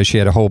earlier how she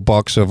had a whole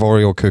box of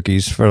Oreo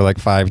cookies for like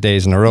 5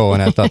 days in a row,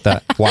 and I thought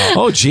that, wow.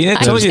 Oh, Gina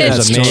told you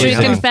that story.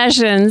 True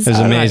confessions. It was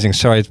amazing.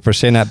 Sorry for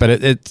saying that, but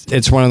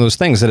it's one of those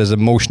things that as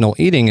emotional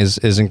eating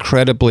is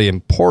incredibly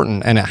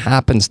important, and it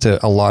happens to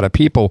a lot of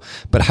people.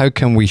 But how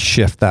can we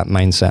shift that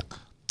mindset?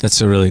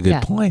 That's a really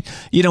good point.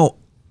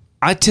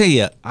 I tell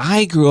you,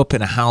 I grew up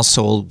in a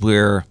household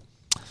where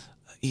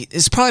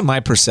it's probably my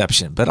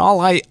perception, but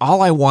all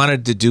I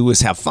wanted to do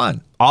was have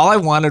fun. All I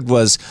wanted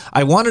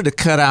to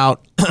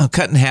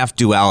cut in half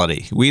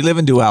duality. We live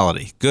in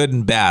duality, good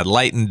and bad,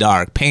 light and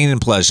dark, pain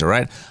and pleasure,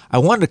 right? I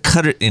wanted to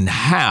cut it in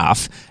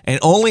half and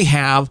only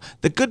have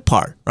the good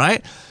part,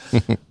 right?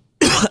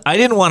 I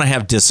didn't want to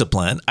have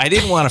discipline. I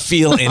didn't want to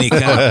feel any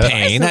kind of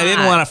pain. I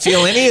didn't want to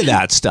feel any of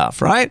that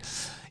stuff, right?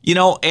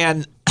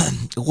 And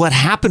what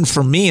happened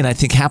for me, and I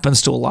think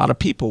happens to a lot of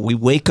people, we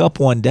wake up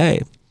one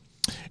day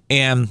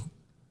and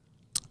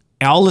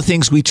all the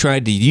things we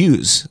tried to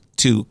use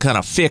to kind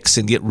of fix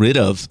and get rid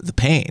of the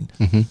pain,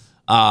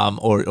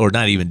 or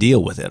not even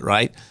deal with it,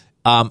 right?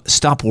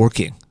 Stop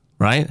working,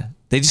 right?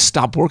 They just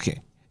stop working.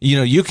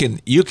 You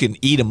can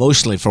eat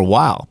emotionally for a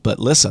while, but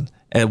listen,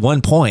 at one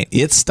point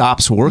it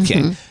stops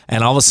working,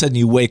 and all of a sudden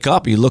you wake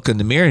up, you look in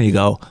the mirror, and you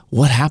go,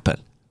 "What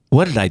happened?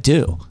 What did I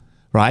do?"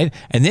 Right?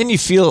 And then you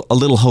feel a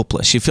little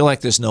hopeless. You feel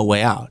like there's no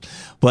way out.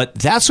 But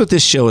that's what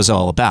this show is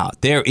all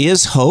about. There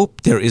is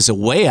hope. There is a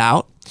way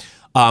out.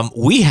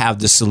 We have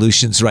the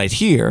solutions right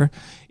here.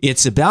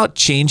 It's about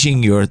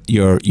changing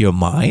your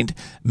mind,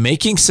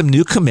 making some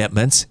new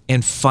commitments,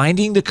 and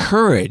finding the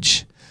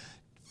courage.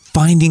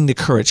 Finding the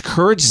courage.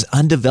 Courage is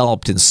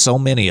undeveloped in so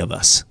many of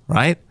us,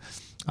 right?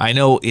 I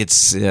know it's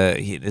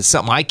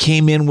something I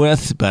came in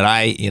with, but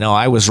I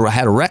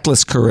had a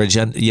reckless courage,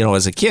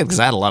 as a kid because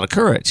I had a lot of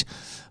courage.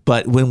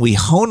 But when we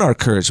hone our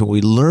courage, when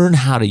we learn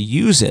how to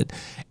use it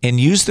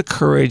and use the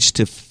courage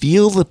to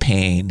feel the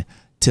pain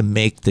to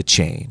make the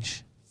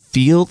change.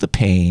 Feel the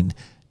pain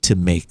to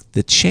make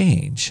the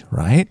change,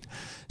 right?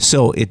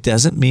 So it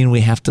doesn't mean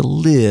we have to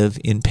live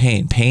in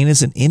pain. Pain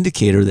is an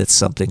indicator that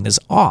something is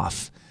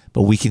off.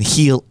 But we can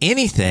heal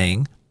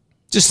anything,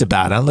 just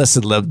about, unless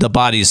the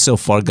body is so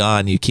far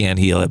gone you can't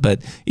heal it.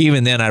 But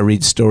even then, I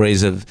read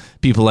stories of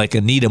people like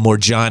Anita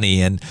Morjani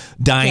and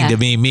Dying to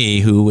Be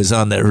Me, who was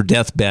on her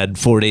deathbed,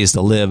 4 days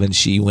to live, and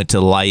she went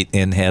to light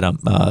and had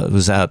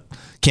was out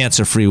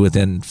cancer-free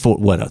within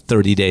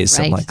 30 days,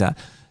 something like that.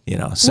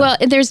 Well,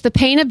 there's the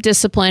pain of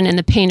discipline and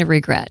the pain of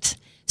regret.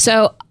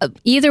 So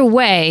either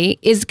way,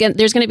 there's going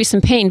to be some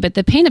pain, but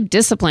the pain of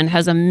discipline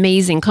has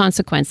amazing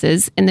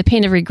consequences, and the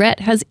pain of regret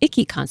has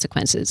icky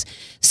consequences.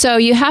 So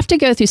you have to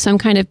go through some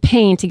kind of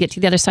pain to get to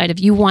the other side if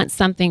you want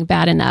something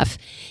bad enough.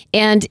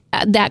 And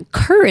that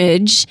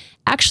courage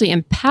actually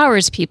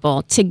empowers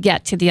people to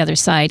get to the other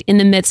side in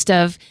the midst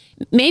of,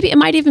 maybe it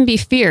might even be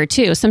fear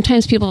too.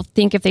 Sometimes people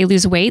think if they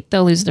lose weight,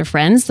 they'll lose their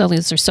friends, they'll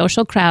lose their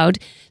social crowd.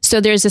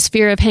 So there's this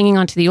fear of hanging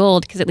on to the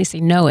old because at least they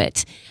know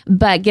it.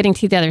 But getting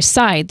to the other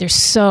side, there's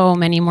so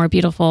many more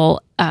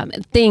beautiful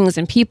things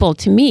and people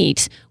to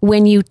meet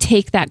when you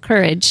take that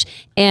courage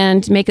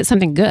and make it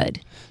something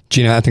good.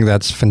 Gina, I think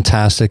that's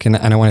fantastic. And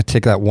I want to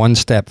take that one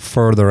step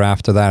further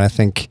after that. I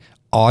think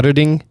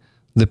auditing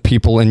the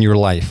people in your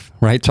life,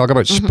 right? Talk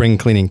about spring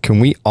cleaning. Can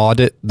we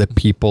audit the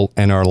people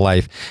in our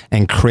life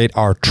and create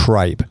our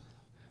tribe,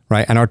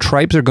 right? And our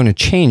tribes are going to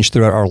change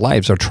throughout our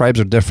lives. Our tribes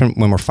are different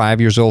when we're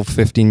 5 years old,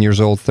 15 years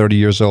old, 30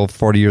 years old,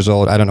 40 years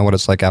old. I don't know what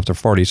it's like after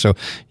 40, so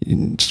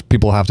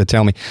people have to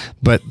tell me.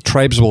 But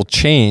tribes will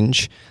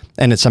change,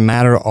 and it's a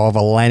matter of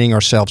aligning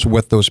ourselves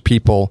with those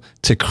people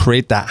to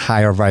create that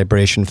higher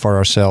vibration for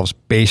ourselves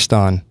based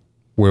on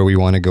where we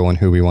want to go and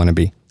who we want to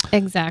be.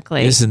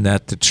 Exactly. Isn't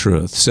that the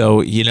truth?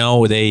 So,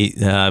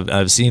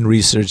 I've seen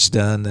research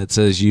done that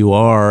says you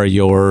are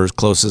your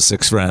closest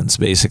 6 friends,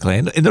 basically.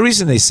 And the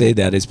reason they say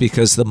that is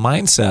because the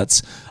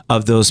mindsets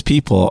of those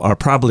people are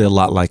probably a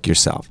lot like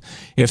yourself.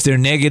 If they're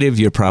negative,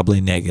 you're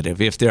probably negative.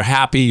 If they're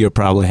happy, you're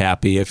probably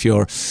happy. If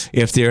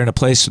they're in a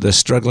place where they're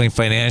struggling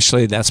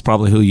financially, that's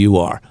probably who you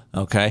are.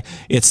 Okay,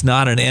 it's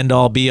not an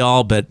end-all,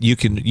 be-all, but you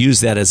can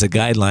use that as a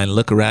guideline.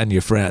 Look around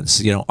your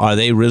friends. Are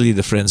they really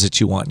the friends that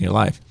you want in your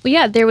life? Well,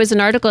 yeah, there was an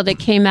article that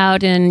came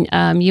out in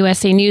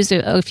USA News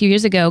a few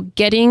years ago.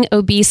 Getting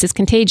obese is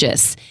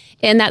contagious.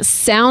 And that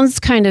sounds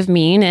kind of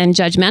mean and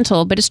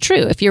judgmental, but it's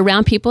true. If you're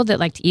around people that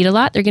like to eat a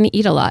lot, they're going to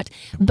eat a lot.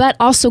 But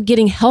also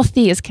getting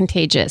healthy is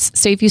contagious.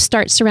 So if you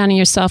start surrounding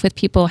yourself with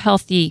people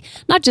healthy,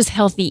 not just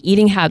healthy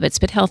eating habits,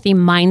 but healthy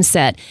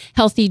mindset,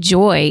 healthy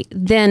joy,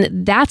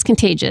 then that's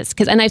contagious.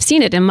 And I've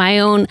seen it in my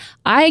own,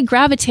 I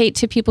gravitate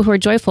to people who are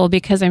joyful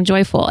because I'm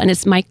joyful and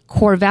it's my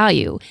core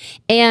value.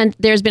 And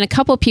there's been a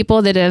couple of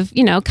people that have,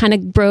 kind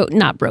of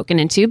not broken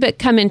into, but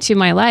come into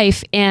my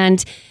life,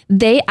 and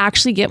they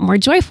actually get more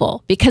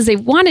joyful because they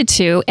wanted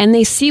to, and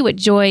they see what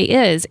joy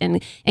is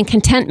and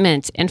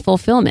contentment and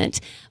fulfillment.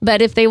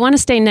 But if they want to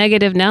stay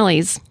negative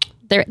Nellies,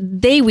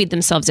 they weed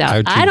themselves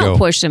out. I don't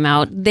push them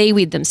out. They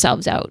weed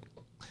themselves out.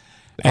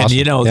 And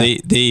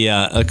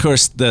awesome. Of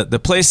course,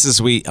 the places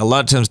we a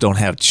lot of times don't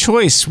have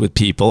choice with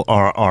people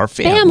are our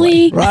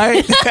family.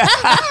 Right?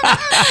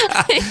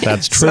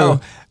 That's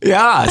true.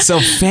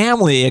 So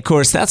family, of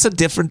course, that's a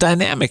different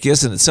dynamic,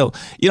 isn't it? So,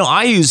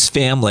 I use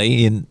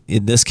family, in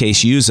this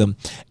case, use them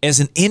as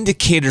an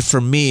indicator for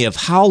me of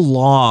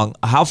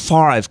how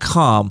far I've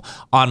come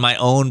on my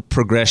own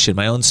progression,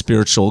 my own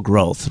spiritual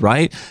growth,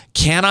 right?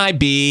 Can I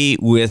be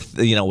with,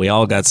 we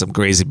all got some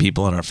crazy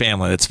people in our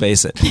family, let's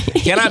face it.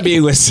 Can I be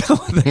with some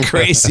of the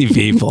crazy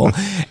people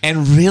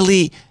and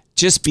really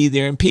just be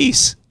there in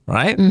peace?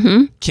 Right?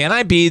 Mm-hmm. Can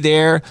I be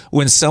there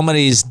when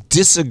somebody's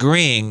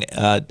disagreeing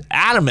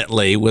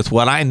adamantly with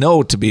what I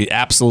know to be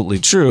absolutely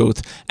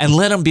truth and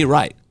let them be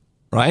right?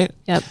 Right?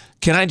 Yep.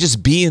 Can I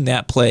just be in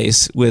that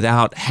place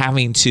without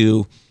having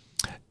to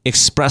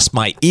express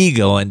my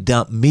ego and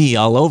dump me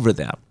all over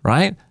them?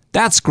 Right?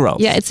 That's growth.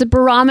 Yeah, it's a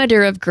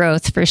barometer of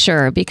growth for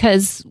sure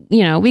because,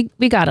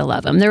 we got to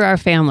love them. They're our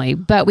family,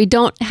 but we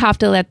don't have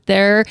to let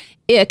their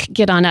ick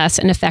get on us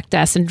and affect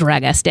us and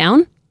drag us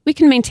down. We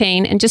can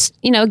maintain and just,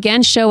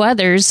 again, show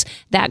others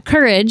that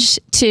courage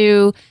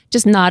to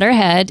just nod our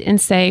head and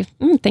say,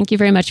 thank you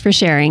very much for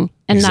sharing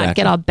and not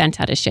get all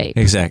bent out of shape.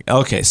 Exactly.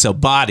 Okay. So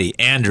body,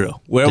 Andrew,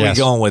 where are we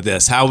going with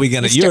this? How are we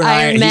going to, he's a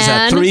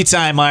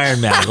 3-time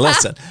Ironman.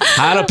 Listen,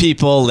 how do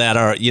people that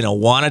are,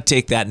 want to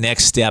take that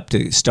next step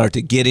to start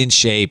to get in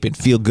shape and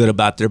feel good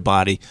about their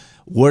body?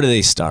 Where do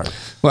they start?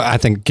 Well, I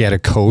think get a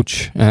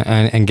coach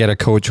and get a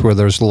coach where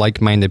there's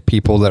like-minded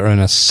people that are in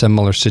a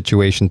similar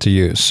situation to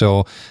you.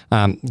 So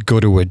go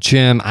to a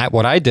gym.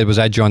 What I did was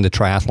I joined the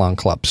triathlon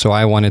club. So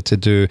I wanted to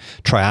do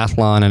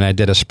triathlon and I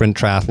did a sprint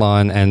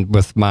triathlon. And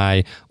with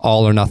my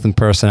all or nothing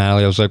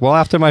personality, I was like, well,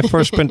 after my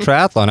first sprint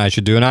triathlon, I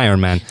should do an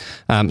Ironman.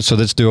 So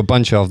let's do a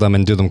bunch of them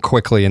and do them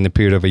quickly in the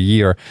period of a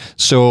year.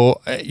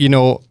 So,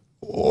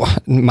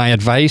 my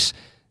advice,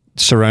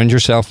 surround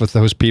yourself with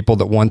those people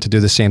that want to do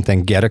the same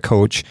thing. Get a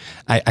coach.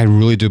 I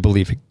really do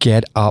believe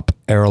get up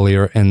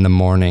earlier in the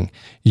morning.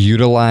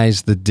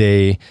 Utilize the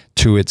day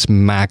to its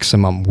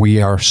maximum. We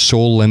are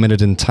so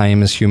limited in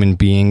time as human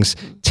beings.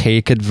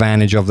 Take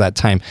advantage of that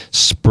time.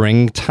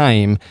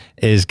 Springtime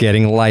is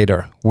getting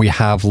lighter. We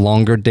have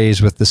longer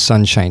days with the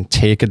sunshine.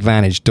 Take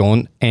advantage.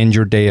 Don't end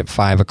your day at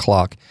 5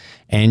 o'clock.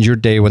 End your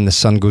day when the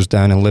sun goes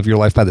down and live your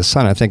life by the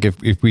sun. I think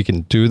if we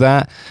can do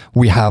that,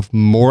 we have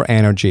more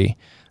energy.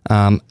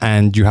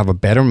 And you have a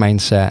better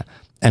mindset.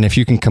 And if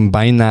you can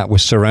combine that with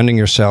surrounding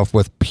yourself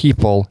with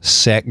people,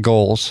 set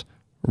goals,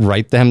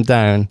 write them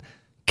down,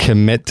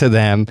 commit to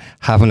them,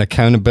 have an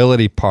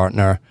accountability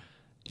partner,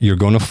 you're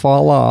going to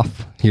fall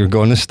off, you're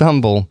going to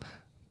stumble,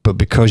 but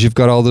because you've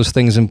got all those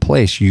things in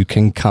place, you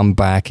can come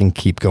back and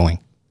keep going.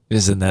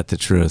 Isn't that the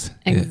truth?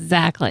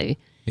 Exactly.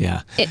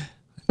 Yeah.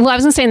 Well, I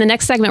was going to say in the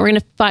next segment, we're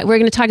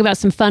going to talk about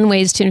some fun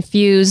ways to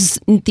infuse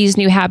these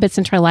new habits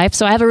into our life.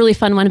 So I have a really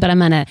fun one, but I'm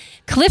going to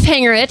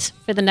cliffhanger it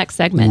for the next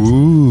segment.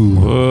 Ooh,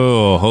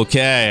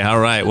 okay.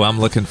 All right. Well, I'm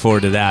looking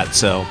forward to that.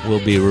 So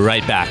we'll be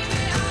right back.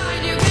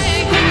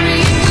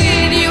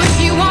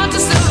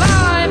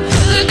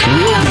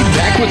 We'll be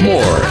back with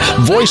more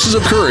Voices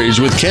of Courage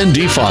with Ken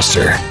D.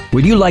 Foster.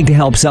 Would you like to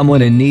help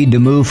someone in need to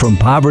move from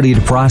poverty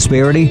to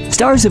prosperity?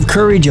 Stars of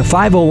Courage, a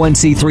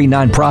 501c3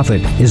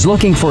 nonprofit, is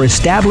looking for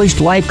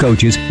established life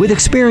coaches with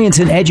experience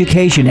in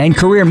education and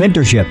career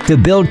mentorship to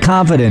build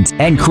confidence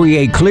and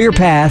create clear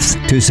paths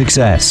to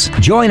success.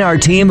 Join our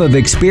team of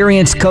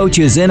experienced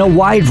coaches in a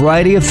wide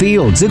variety of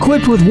fields,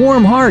 equipped with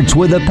warm hearts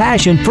with a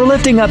passion for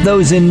lifting up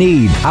those in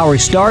need. Our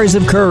Stars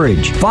of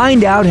Courage.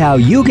 Find out how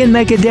you can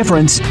make a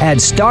difference at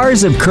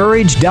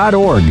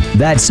starsofcourage.org.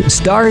 That's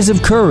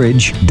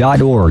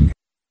starsofcourage.org.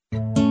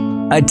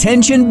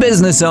 Attention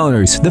business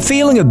owners. The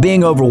feeling of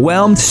being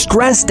overwhelmed,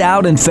 stressed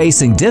out, and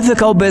facing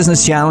difficult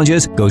business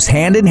challenges goes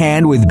hand in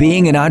hand with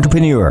being an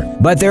entrepreneur.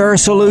 But there are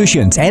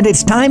solutions, and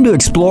it's time to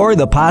explore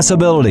the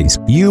possibilities.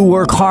 You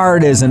work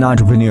hard as an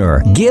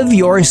entrepreneur. Give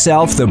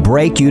yourself the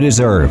break you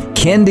deserve.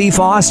 Ken D.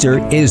 Foster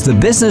is the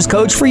business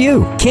coach for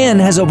you. Ken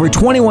has over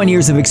 21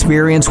 years of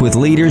experience with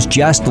leaders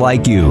just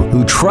like you,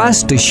 who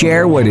trust to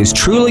share what is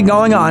truly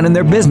going on in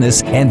their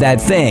business and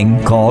that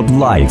thing called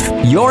life.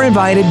 You're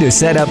invited to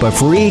set up a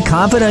free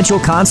confidential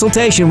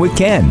consultation with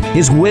Ken.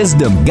 His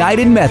wisdom,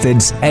 guided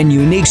methods, and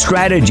unique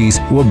strategies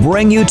will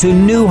bring you to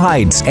new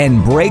heights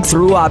and break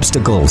through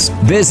obstacles.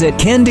 Visit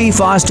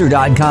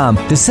kendfoster.com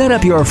to set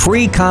up your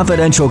free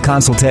confidential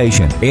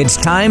consultation. It's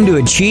time to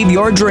achieve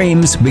your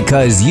dreams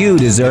because you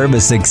deserve a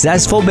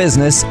successful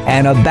business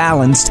and a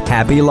balanced,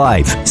 happy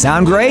life.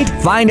 Sound great?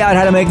 Find out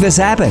how to make this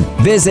happen.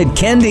 Visit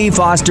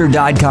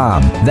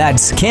kendfoster.com.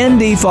 That's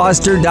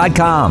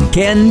kendfoster.com.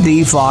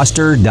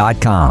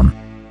 kendfoster.com.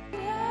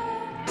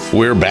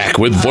 We're back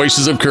with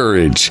Voices of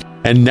Courage.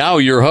 And now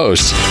your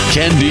host,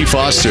 Ken D.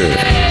 Foster.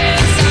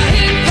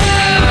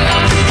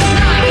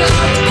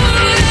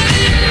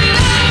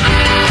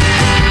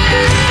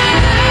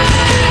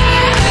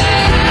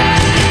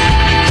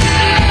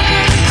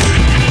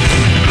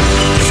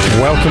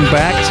 Welcome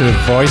back to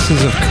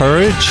Voices of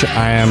Courage.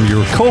 I am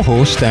your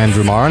co-host,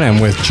 Andrew Martin.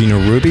 I'm with Gina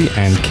Ruby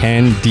and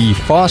Ken D.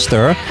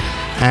 Foster.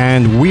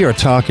 And we are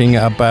talking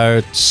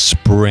about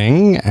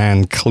spring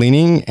and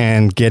cleaning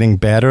and getting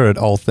better at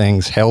all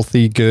things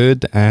healthy,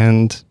 good,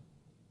 and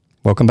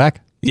welcome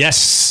back.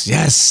 Yes.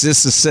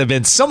 This has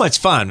been so much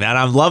fun, man.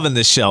 I'm loving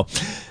this show.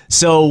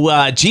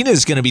 So Gina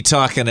is going to be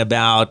talking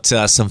about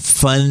some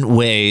fun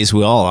ways,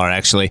 we all are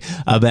actually,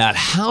 about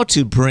how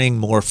to bring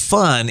more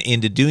fun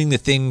into doing the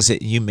things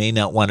that you may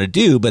not want to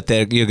do, but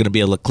that you're going to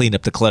be able to clean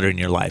up the clutter in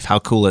your life. How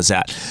cool is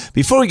that?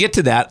 Before we get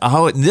to that,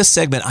 in this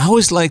segment, I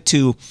always like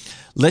to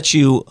let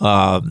you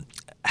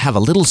have a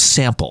little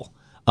sample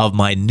of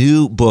my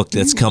new book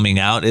that's coming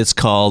out. It's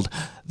called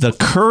The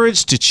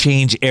Courage to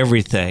Change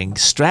Everything,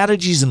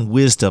 Strategies and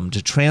Wisdom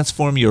to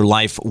Transform Your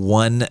Life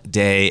One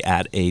Day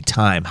at a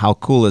Time. How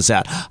cool is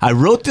that? I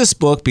wrote this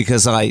book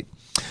because I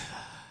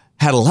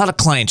had a lot of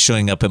clients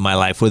showing up in my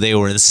life where they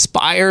were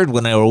inspired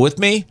when they were with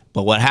me,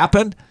 but what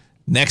happened?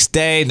 Next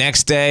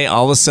day,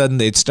 all of a sudden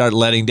they'd start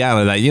letting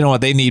down. And you know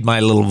what? They need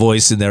my little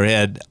voice in their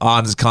head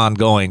on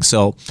going.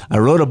 So I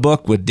wrote a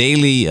book with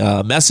daily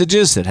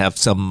messages that have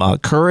some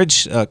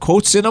courage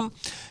quotes in them,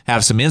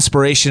 have some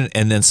inspiration,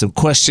 and then some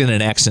question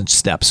and action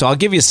steps. So I'll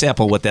give you a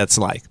sample of what that's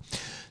like.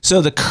 So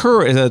the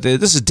courage.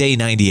 This is day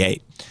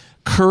 98.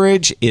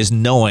 Courage is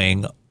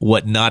knowing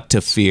what not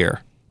to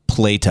fear.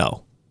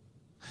 Plato.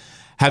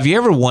 Have you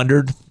ever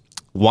wondered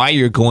why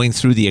you're going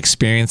through the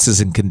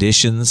experiences and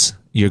conditions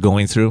you're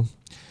going through?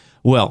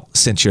 Well,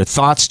 since your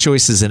thoughts,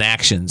 choices, and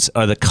actions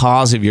are the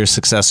cause of your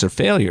success or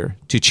failure,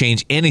 to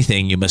change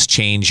anything, you must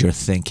change your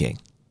thinking.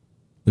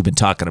 We've been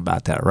talking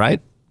about that, right?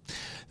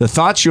 The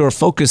thoughts you're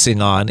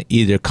focusing on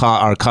either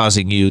are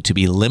causing you to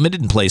be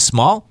limited and play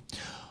small,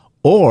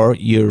 or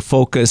your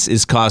focus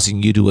is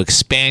causing you to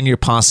expand your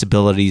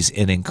possibilities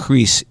and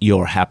increase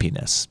your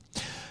happiness.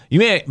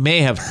 You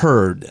may have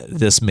heard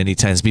this many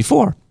times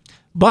before,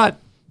 but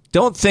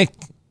don't think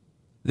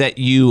that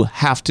you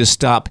have to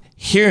stop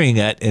hearing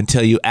it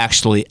until you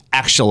actually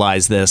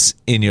actualize this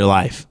in your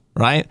life,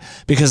 right?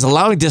 Because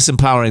allowing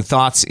disempowering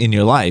thoughts in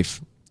your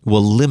life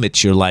will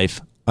limit your life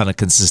on a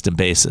consistent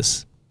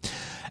basis.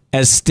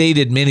 As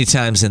stated many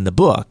times in the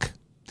book,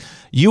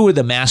 you are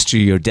the master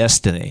of your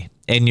destiny,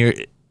 and you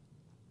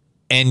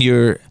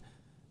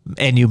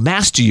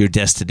master your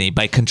destiny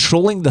by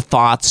controlling the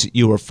thoughts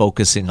you are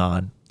focusing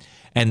on.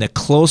 And the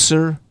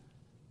closer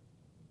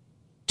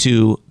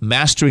to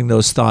mastering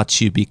those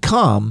thoughts you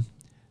become,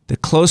 the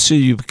closer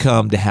you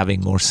become to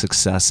having more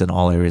success in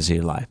all areas of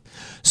your life.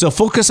 So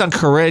focus on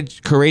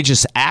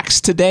courageous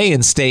acts today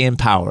and stay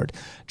empowered.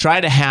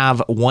 Try to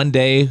have one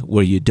day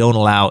where you don't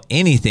allow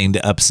anything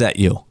to upset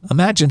you.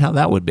 Imagine how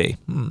that would be.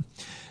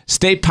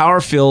 Stay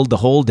power-filled the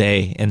whole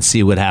day and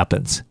see what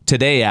happens.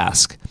 Today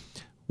ask,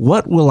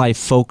 what will I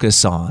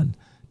focus on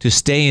to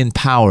stay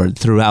empowered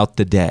throughout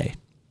the day?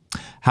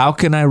 How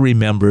can I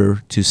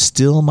remember to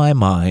still my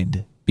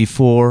mind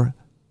before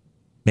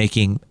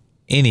making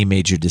any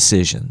major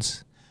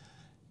decisions?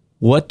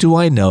 What do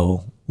I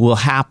know will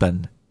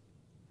happen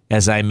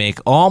as I make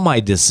all my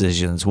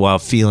decisions while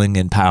feeling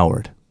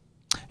empowered?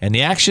 And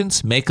the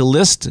actions, make a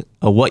list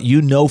of what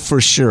you know for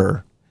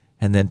sure,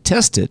 and then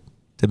test it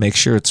to make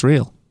sure it's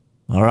real.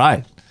 All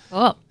right.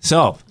 Cool.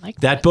 So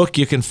that book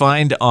you can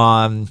find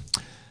on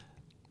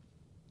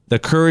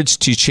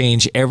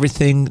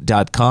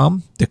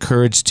thecouragetochangeeverything.com.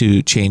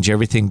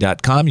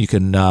 Thecouragetochangeeverything.com. You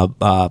can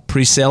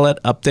pre-sale it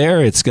up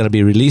there. It's going to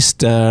be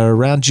released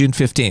around June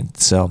 15th.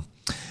 So,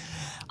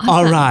 Awesome.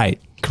 All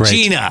right. Great.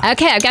 Gina.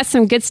 Okay, I've got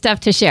some good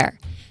stuff to share.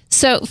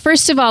 So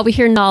first of all, we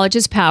hear knowledge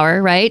is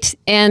power, right?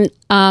 And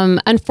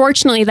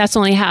unfortunately, that's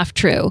only half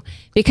true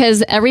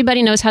because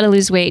everybody knows how to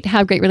lose weight,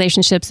 have great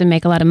relationships, and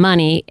make a lot of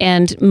money.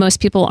 And most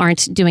people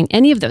aren't doing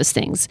any of those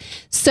things.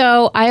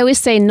 So I always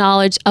say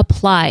knowledge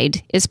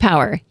applied is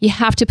power. You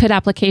have to put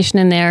application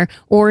in there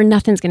or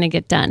nothing's going to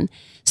get done.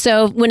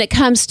 So when it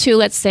comes to,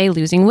 let's say,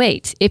 losing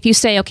weight, if you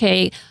say,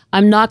 okay,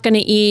 I'm not going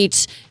to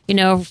eat,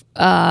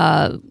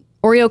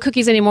 Oreo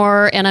cookies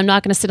anymore, and I'm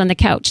not going to sit on the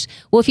couch.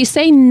 Well, if you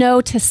say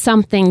no to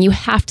something, you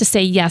have to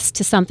say yes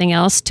to something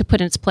else to put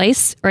in its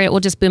place, or it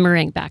will just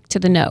boomerang back to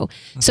the no.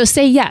 So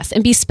say yes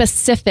and be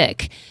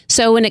specific.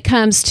 So when it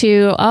comes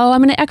to,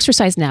 I'm going to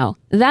exercise now,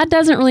 that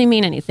doesn't really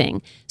mean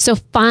anything. So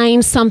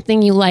find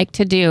something you like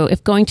to do.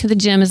 If going to the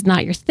gym is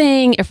not your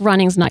thing, if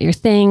running's not your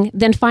thing,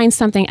 then find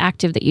something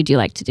active that you do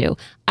like to do.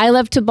 I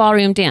love to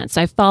ballroom dance.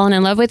 I've fallen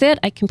in love with it.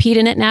 I compete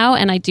in it now,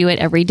 and I do it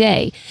every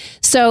day.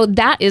 So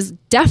that is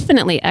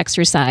definitely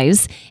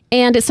exercise,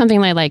 and it's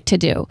something I like to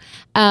do.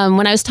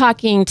 When I was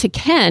talking to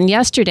Ken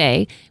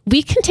yesterday,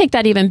 we can take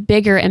that even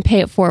bigger and pay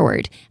it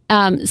forward.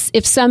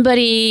 If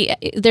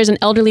there's an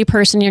elderly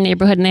person in your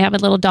neighborhood and they have a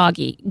little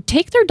doggy,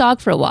 take their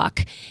dog for a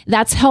walk.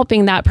 That's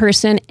helping that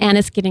person, and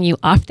it's getting you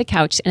off the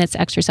couch, and it's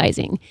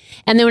exercising.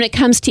 And then when it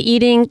comes to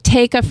eating,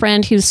 take a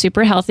friend who's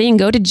super healthy and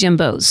go to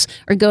Jimbo's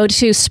or go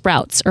to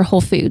Sprouts or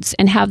Whole Foods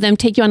and have them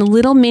take you on a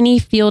little mini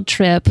field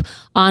trip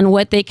on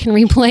what they can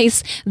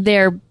replace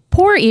their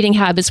poor eating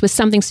habits with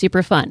something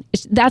super fun.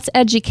 That's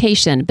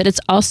education, but it's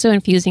also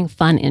infusing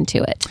fun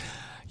into it.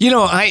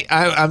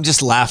 I'm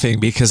just laughing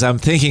because I'm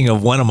thinking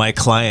of one of my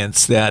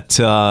clients that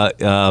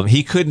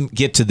he couldn't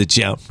get to the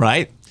gym,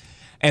 right?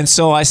 And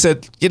so I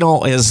said,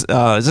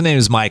 his name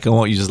is Mike. I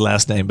won't use his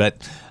last name, but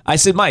I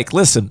said, Mike,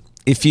 listen,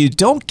 if you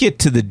don't get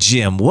to the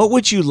gym, what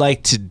would you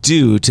like to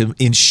do to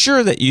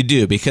ensure that you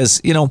do? Because,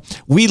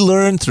 we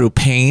learn through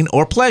pain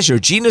or pleasure.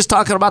 Gina's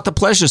talking about the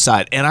pleasure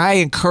side, and I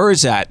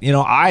encourage that.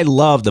 I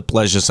love the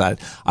pleasure side.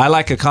 I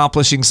like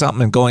accomplishing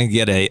something and going and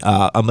get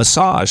a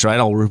massage, right?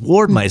 I'll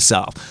reward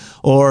myself.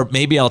 Or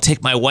maybe I'll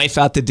take my wife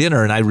out to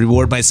dinner and I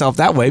reward myself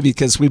that way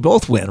because we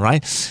both win,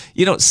 right?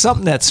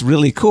 Something that's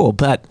really cool.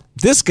 But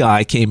this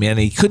guy came in and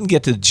he couldn't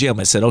get to the gym.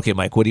 I said, okay,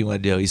 Mike, what do you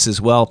want to do? He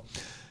says, well,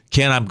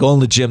 Ken, I'm going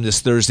to the gym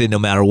this Thursday no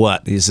matter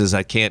what. He says,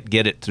 I can't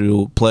get it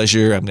through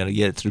pleasure. I'm going to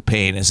get it through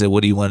pain. I said,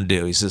 what do you want to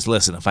do? He says,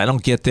 listen, if I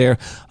don't get there,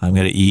 I'm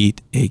going to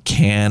eat a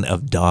can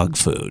of dog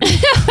food.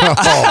 Oh,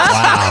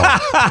 wow.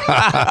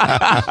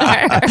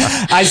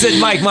 I said,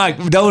 Mike,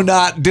 don't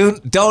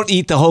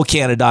eat the whole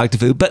can of dog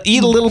food, but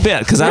eat a little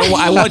bit because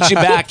I want you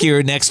back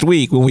here next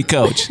week when we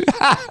coach.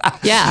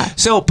 Yeah.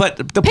 So,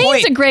 but the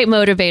Pain's a great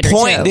motivator,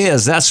 point too.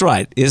 is, that's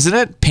right, isn't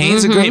it?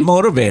 Pain's a great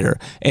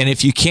motivator. And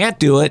if you can't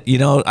do it,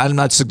 I'm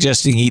not suggesting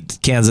eat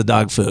cans of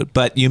dog food,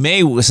 but you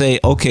may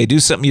say, okay, do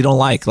something you don't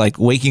like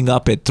waking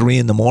up at 3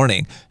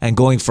 a.m. and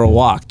going for a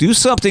walk. Do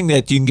something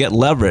that you can get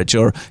leverage,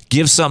 or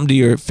give something to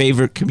your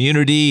favorite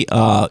community,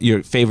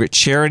 your favorite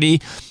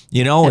charity.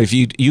 If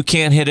you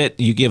can't hit it,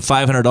 you give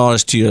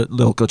 $500 to your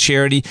local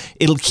charity.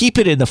 It'll keep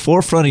it in the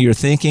forefront of your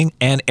thinking,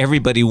 and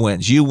everybody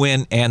wins. You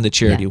win, and the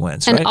charity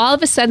wins. And right? all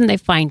of a sudden, they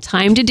find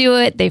time to do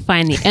it. They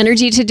find the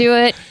energy to do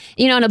it.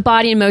 And a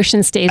body in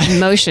motion stays in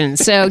motion.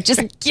 So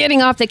just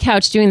getting off the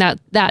couch, doing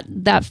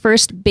that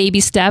first baby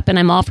step, and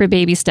I'm all for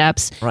baby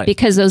steps, right,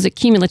 because those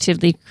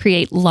accumulatively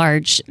create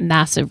large,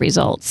 massive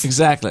results.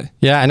 Exactly.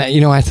 Yeah, and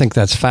I think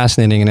that's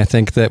fascinating. And I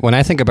think that when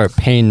I think about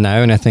pain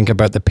now, and I think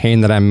about the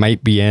pain that I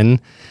might be in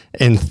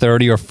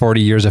 30 or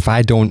 40 years if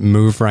I don't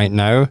move right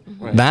now,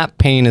 that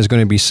pain is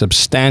going to be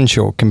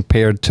substantial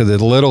compared to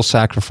the little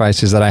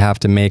sacrifices that I have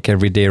to make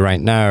every day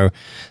right now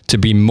to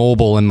be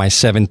mobile in my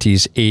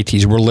 70s,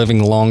 80s. We're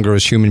living longer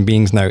as human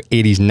beings now,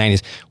 80s,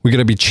 90s. We're going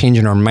to be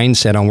changing our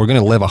mindset on we're going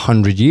to live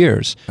 100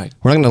 years. Right.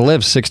 We're not going to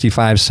live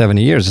 65,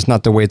 70 years. It's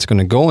not the way it's going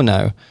to go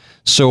now.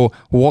 So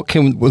what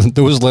can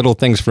those little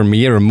things for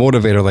me are a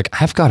motivator? Like,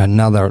 I've got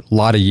another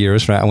lot of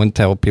years, right? I wouldn't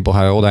tell people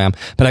how old I am,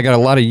 but I got a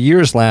lot of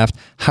years left.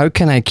 How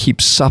can I keep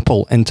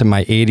supple into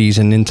my 80s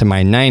and into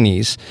my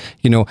 90s?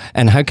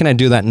 And how can I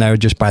do that now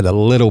just by the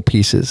little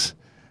pieces?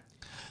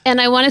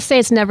 And I want to say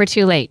it's never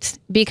too late,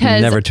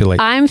 because Never too late.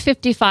 I'm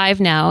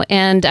 55 now,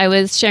 and I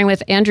was sharing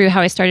with Andrew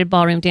how I started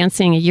ballroom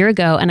dancing a year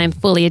ago, and I'm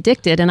fully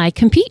addicted, and I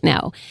compete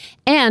now.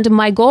 And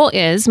my goal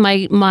is,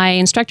 my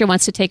instructor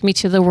wants to take me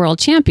to the world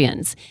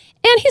champions.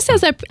 And he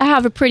says I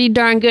have a pretty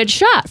darn good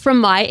shot from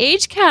my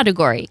age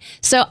category.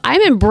 So I'm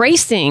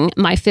embracing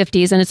my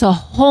 50s, and it's a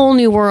whole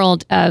new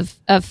world of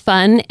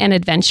fun and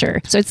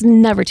adventure. So it's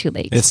never too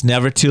late. It's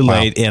never too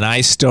late. And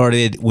I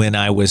started when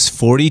I was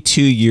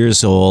 42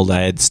 years old.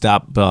 I had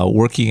stopped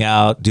working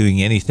out, doing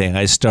anything.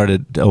 I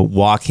started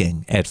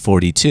walking at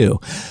 42.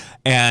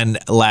 And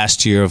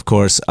last year, of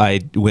course,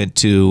 I went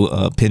to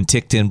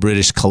Penticton,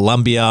 British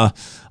Columbia.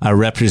 I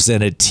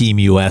represented Team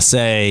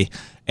USA,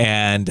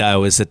 and I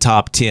was the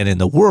top 10 in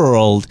the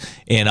world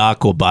in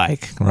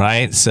aquabike,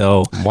 right?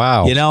 So,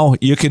 wow,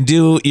 you can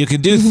do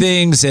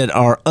things that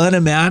are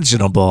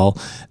unimaginable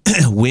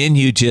when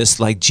you just,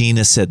 like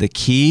Gina said, the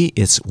key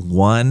is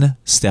one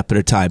step at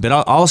a time. But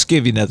I'll also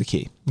give you another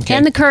key. Okay?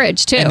 And the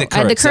courage, too. And the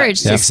courage, the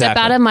courage to step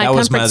out of my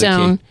comfort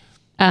zone.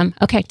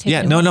 Okay. Take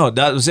it away. No,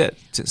 that was it.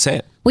 Say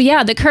it. Well,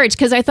 yeah, the courage,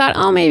 because I thought,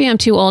 maybe I'm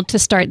too old to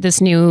start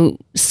this new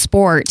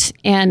sport.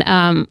 And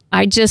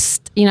I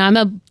just, I'm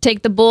a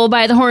take the bull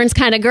by the horns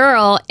kind of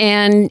girl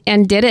and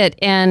did it.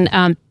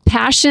 And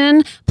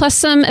passion plus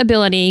some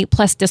ability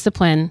plus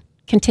discipline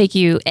can take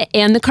you,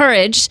 and the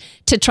courage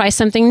to try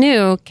something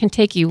new can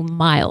take you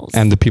miles.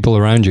 And the people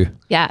around you.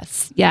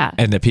 Yes, yeah.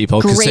 And the people.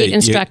 Great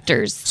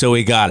instructors. So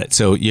we got it.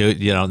 So,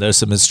 there's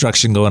some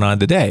instruction going on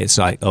today. It's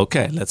like,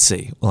 okay, let's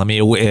see. Let me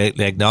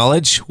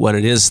acknowledge what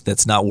it is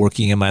that's not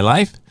working in my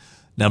life.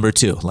 Number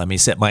 2, let me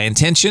set my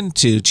intention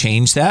to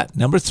change that.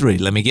 Number 3,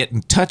 let me get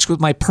in touch with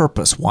my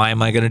purpose. Why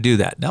am I going to do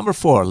that? Number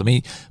 4, let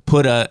me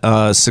put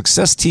a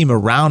success team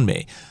around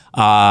me.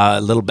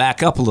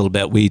 Back up a little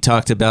bit. We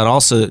talked about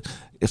also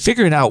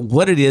figuring out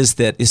what it is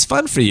that is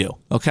fun for you,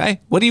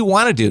 okay? What do you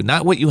want to do?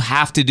 Not what you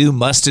have to do,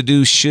 must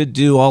do, should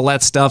do, all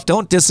that stuff.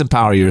 Don't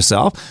disempower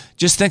yourself.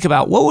 Just think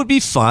about what would be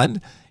fun.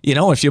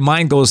 If your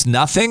mind goes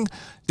nothing,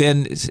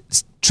 then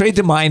trade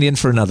the mind in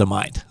for another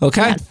mind,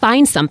 okay? Yeah,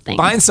 find something.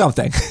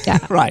 Yeah.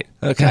 Right,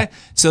 okay?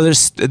 So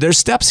there's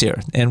steps here,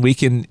 and we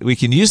can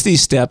use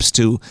these steps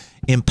to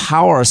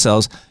empower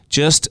ourselves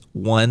just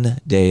one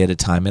day at a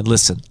time. And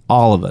listen,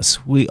 all of us,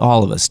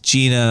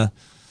 Gina,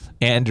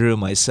 Andrew,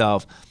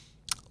 myself,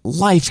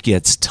 life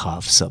gets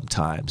tough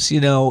sometimes.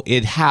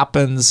 It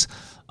happens.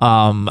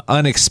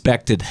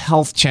 Unexpected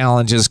health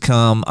challenges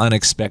come.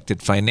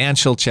 Unexpected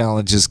financial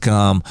challenges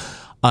come.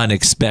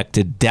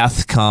 Unexpected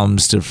death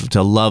comes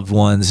to loved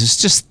ones.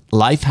 It's just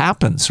life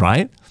happens,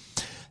 right?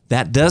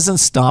 That doesn't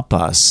stop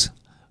us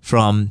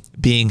from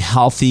being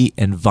healthy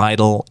and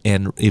vital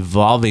and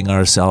evolving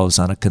ourselves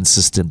on a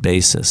consistent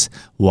basis.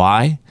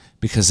 Why?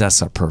 Because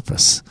that's our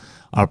purpose.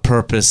 Our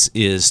purpose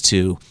is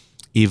to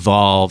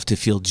evolve, to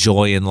feel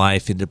joy in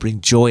life, and to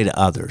bring joy to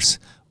others.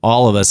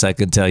 All of us, I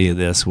can tell you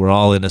this, we're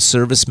all in a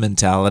service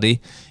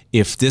mentality.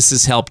 If this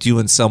has helped you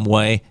in some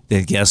way,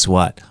 then guess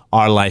what?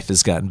 Our life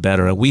has gotten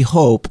better. And we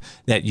hope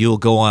that you'll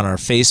go on our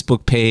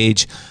Facebook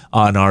page,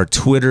 on our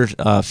Twitter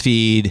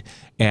feed,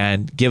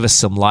 and give us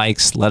some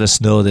likes. Let us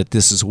know that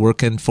this is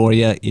working for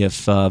you.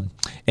 And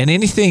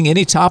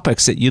any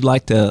topics that you'd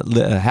like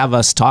to have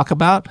us talk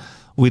about,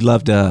 we'd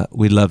love to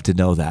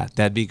know that.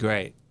 That'd be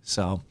great.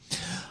 So,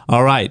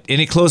 all right.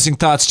 Any closing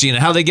thoughts, Gina?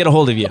 How do they get a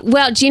hold of you?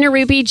 Well, Gina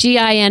Ruby,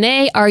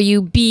 Gina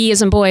Ruby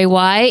as in boy,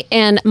 Y.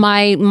 And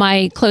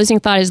my closing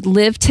thought is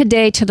live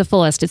today to the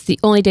fullest. It's the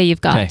only day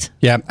you've got. Okay.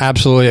 Yeah,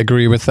 absolutely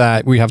agree with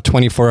that. We have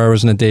 24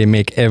 hours in a day.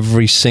 Make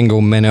every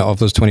single minute of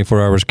those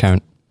 24 hours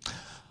count.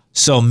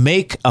 So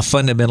make a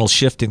fundamental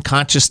shift in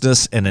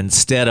consciousness, and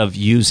instead of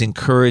using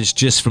courage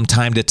just from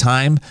time to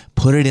time,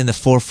 put it in the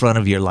forefront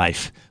of your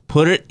life.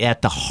 Put it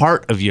at the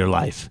heart of your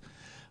life.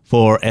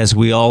 For as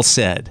we all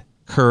said,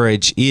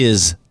 courage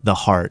is the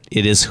heart.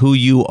 It is who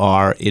you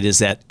are. It is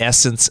that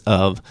essence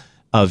of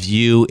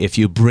you. If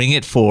you bring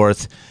it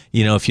forth,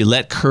 if you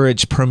let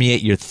courage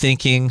permeate your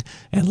thinking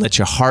and let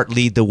your heart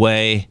lead the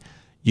way,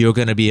 you're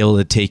going to be able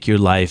to take your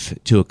life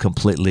to a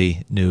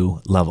completely new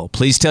level.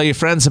 Please tell your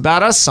friends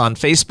about us on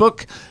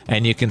Facebook,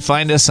 and you can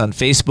find us on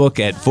Facebook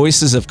at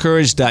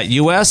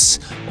voicesofcourage.us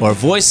or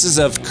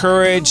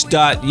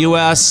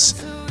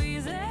voicesofcourage.us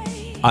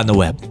on the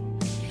web.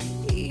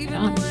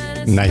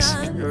 Nice.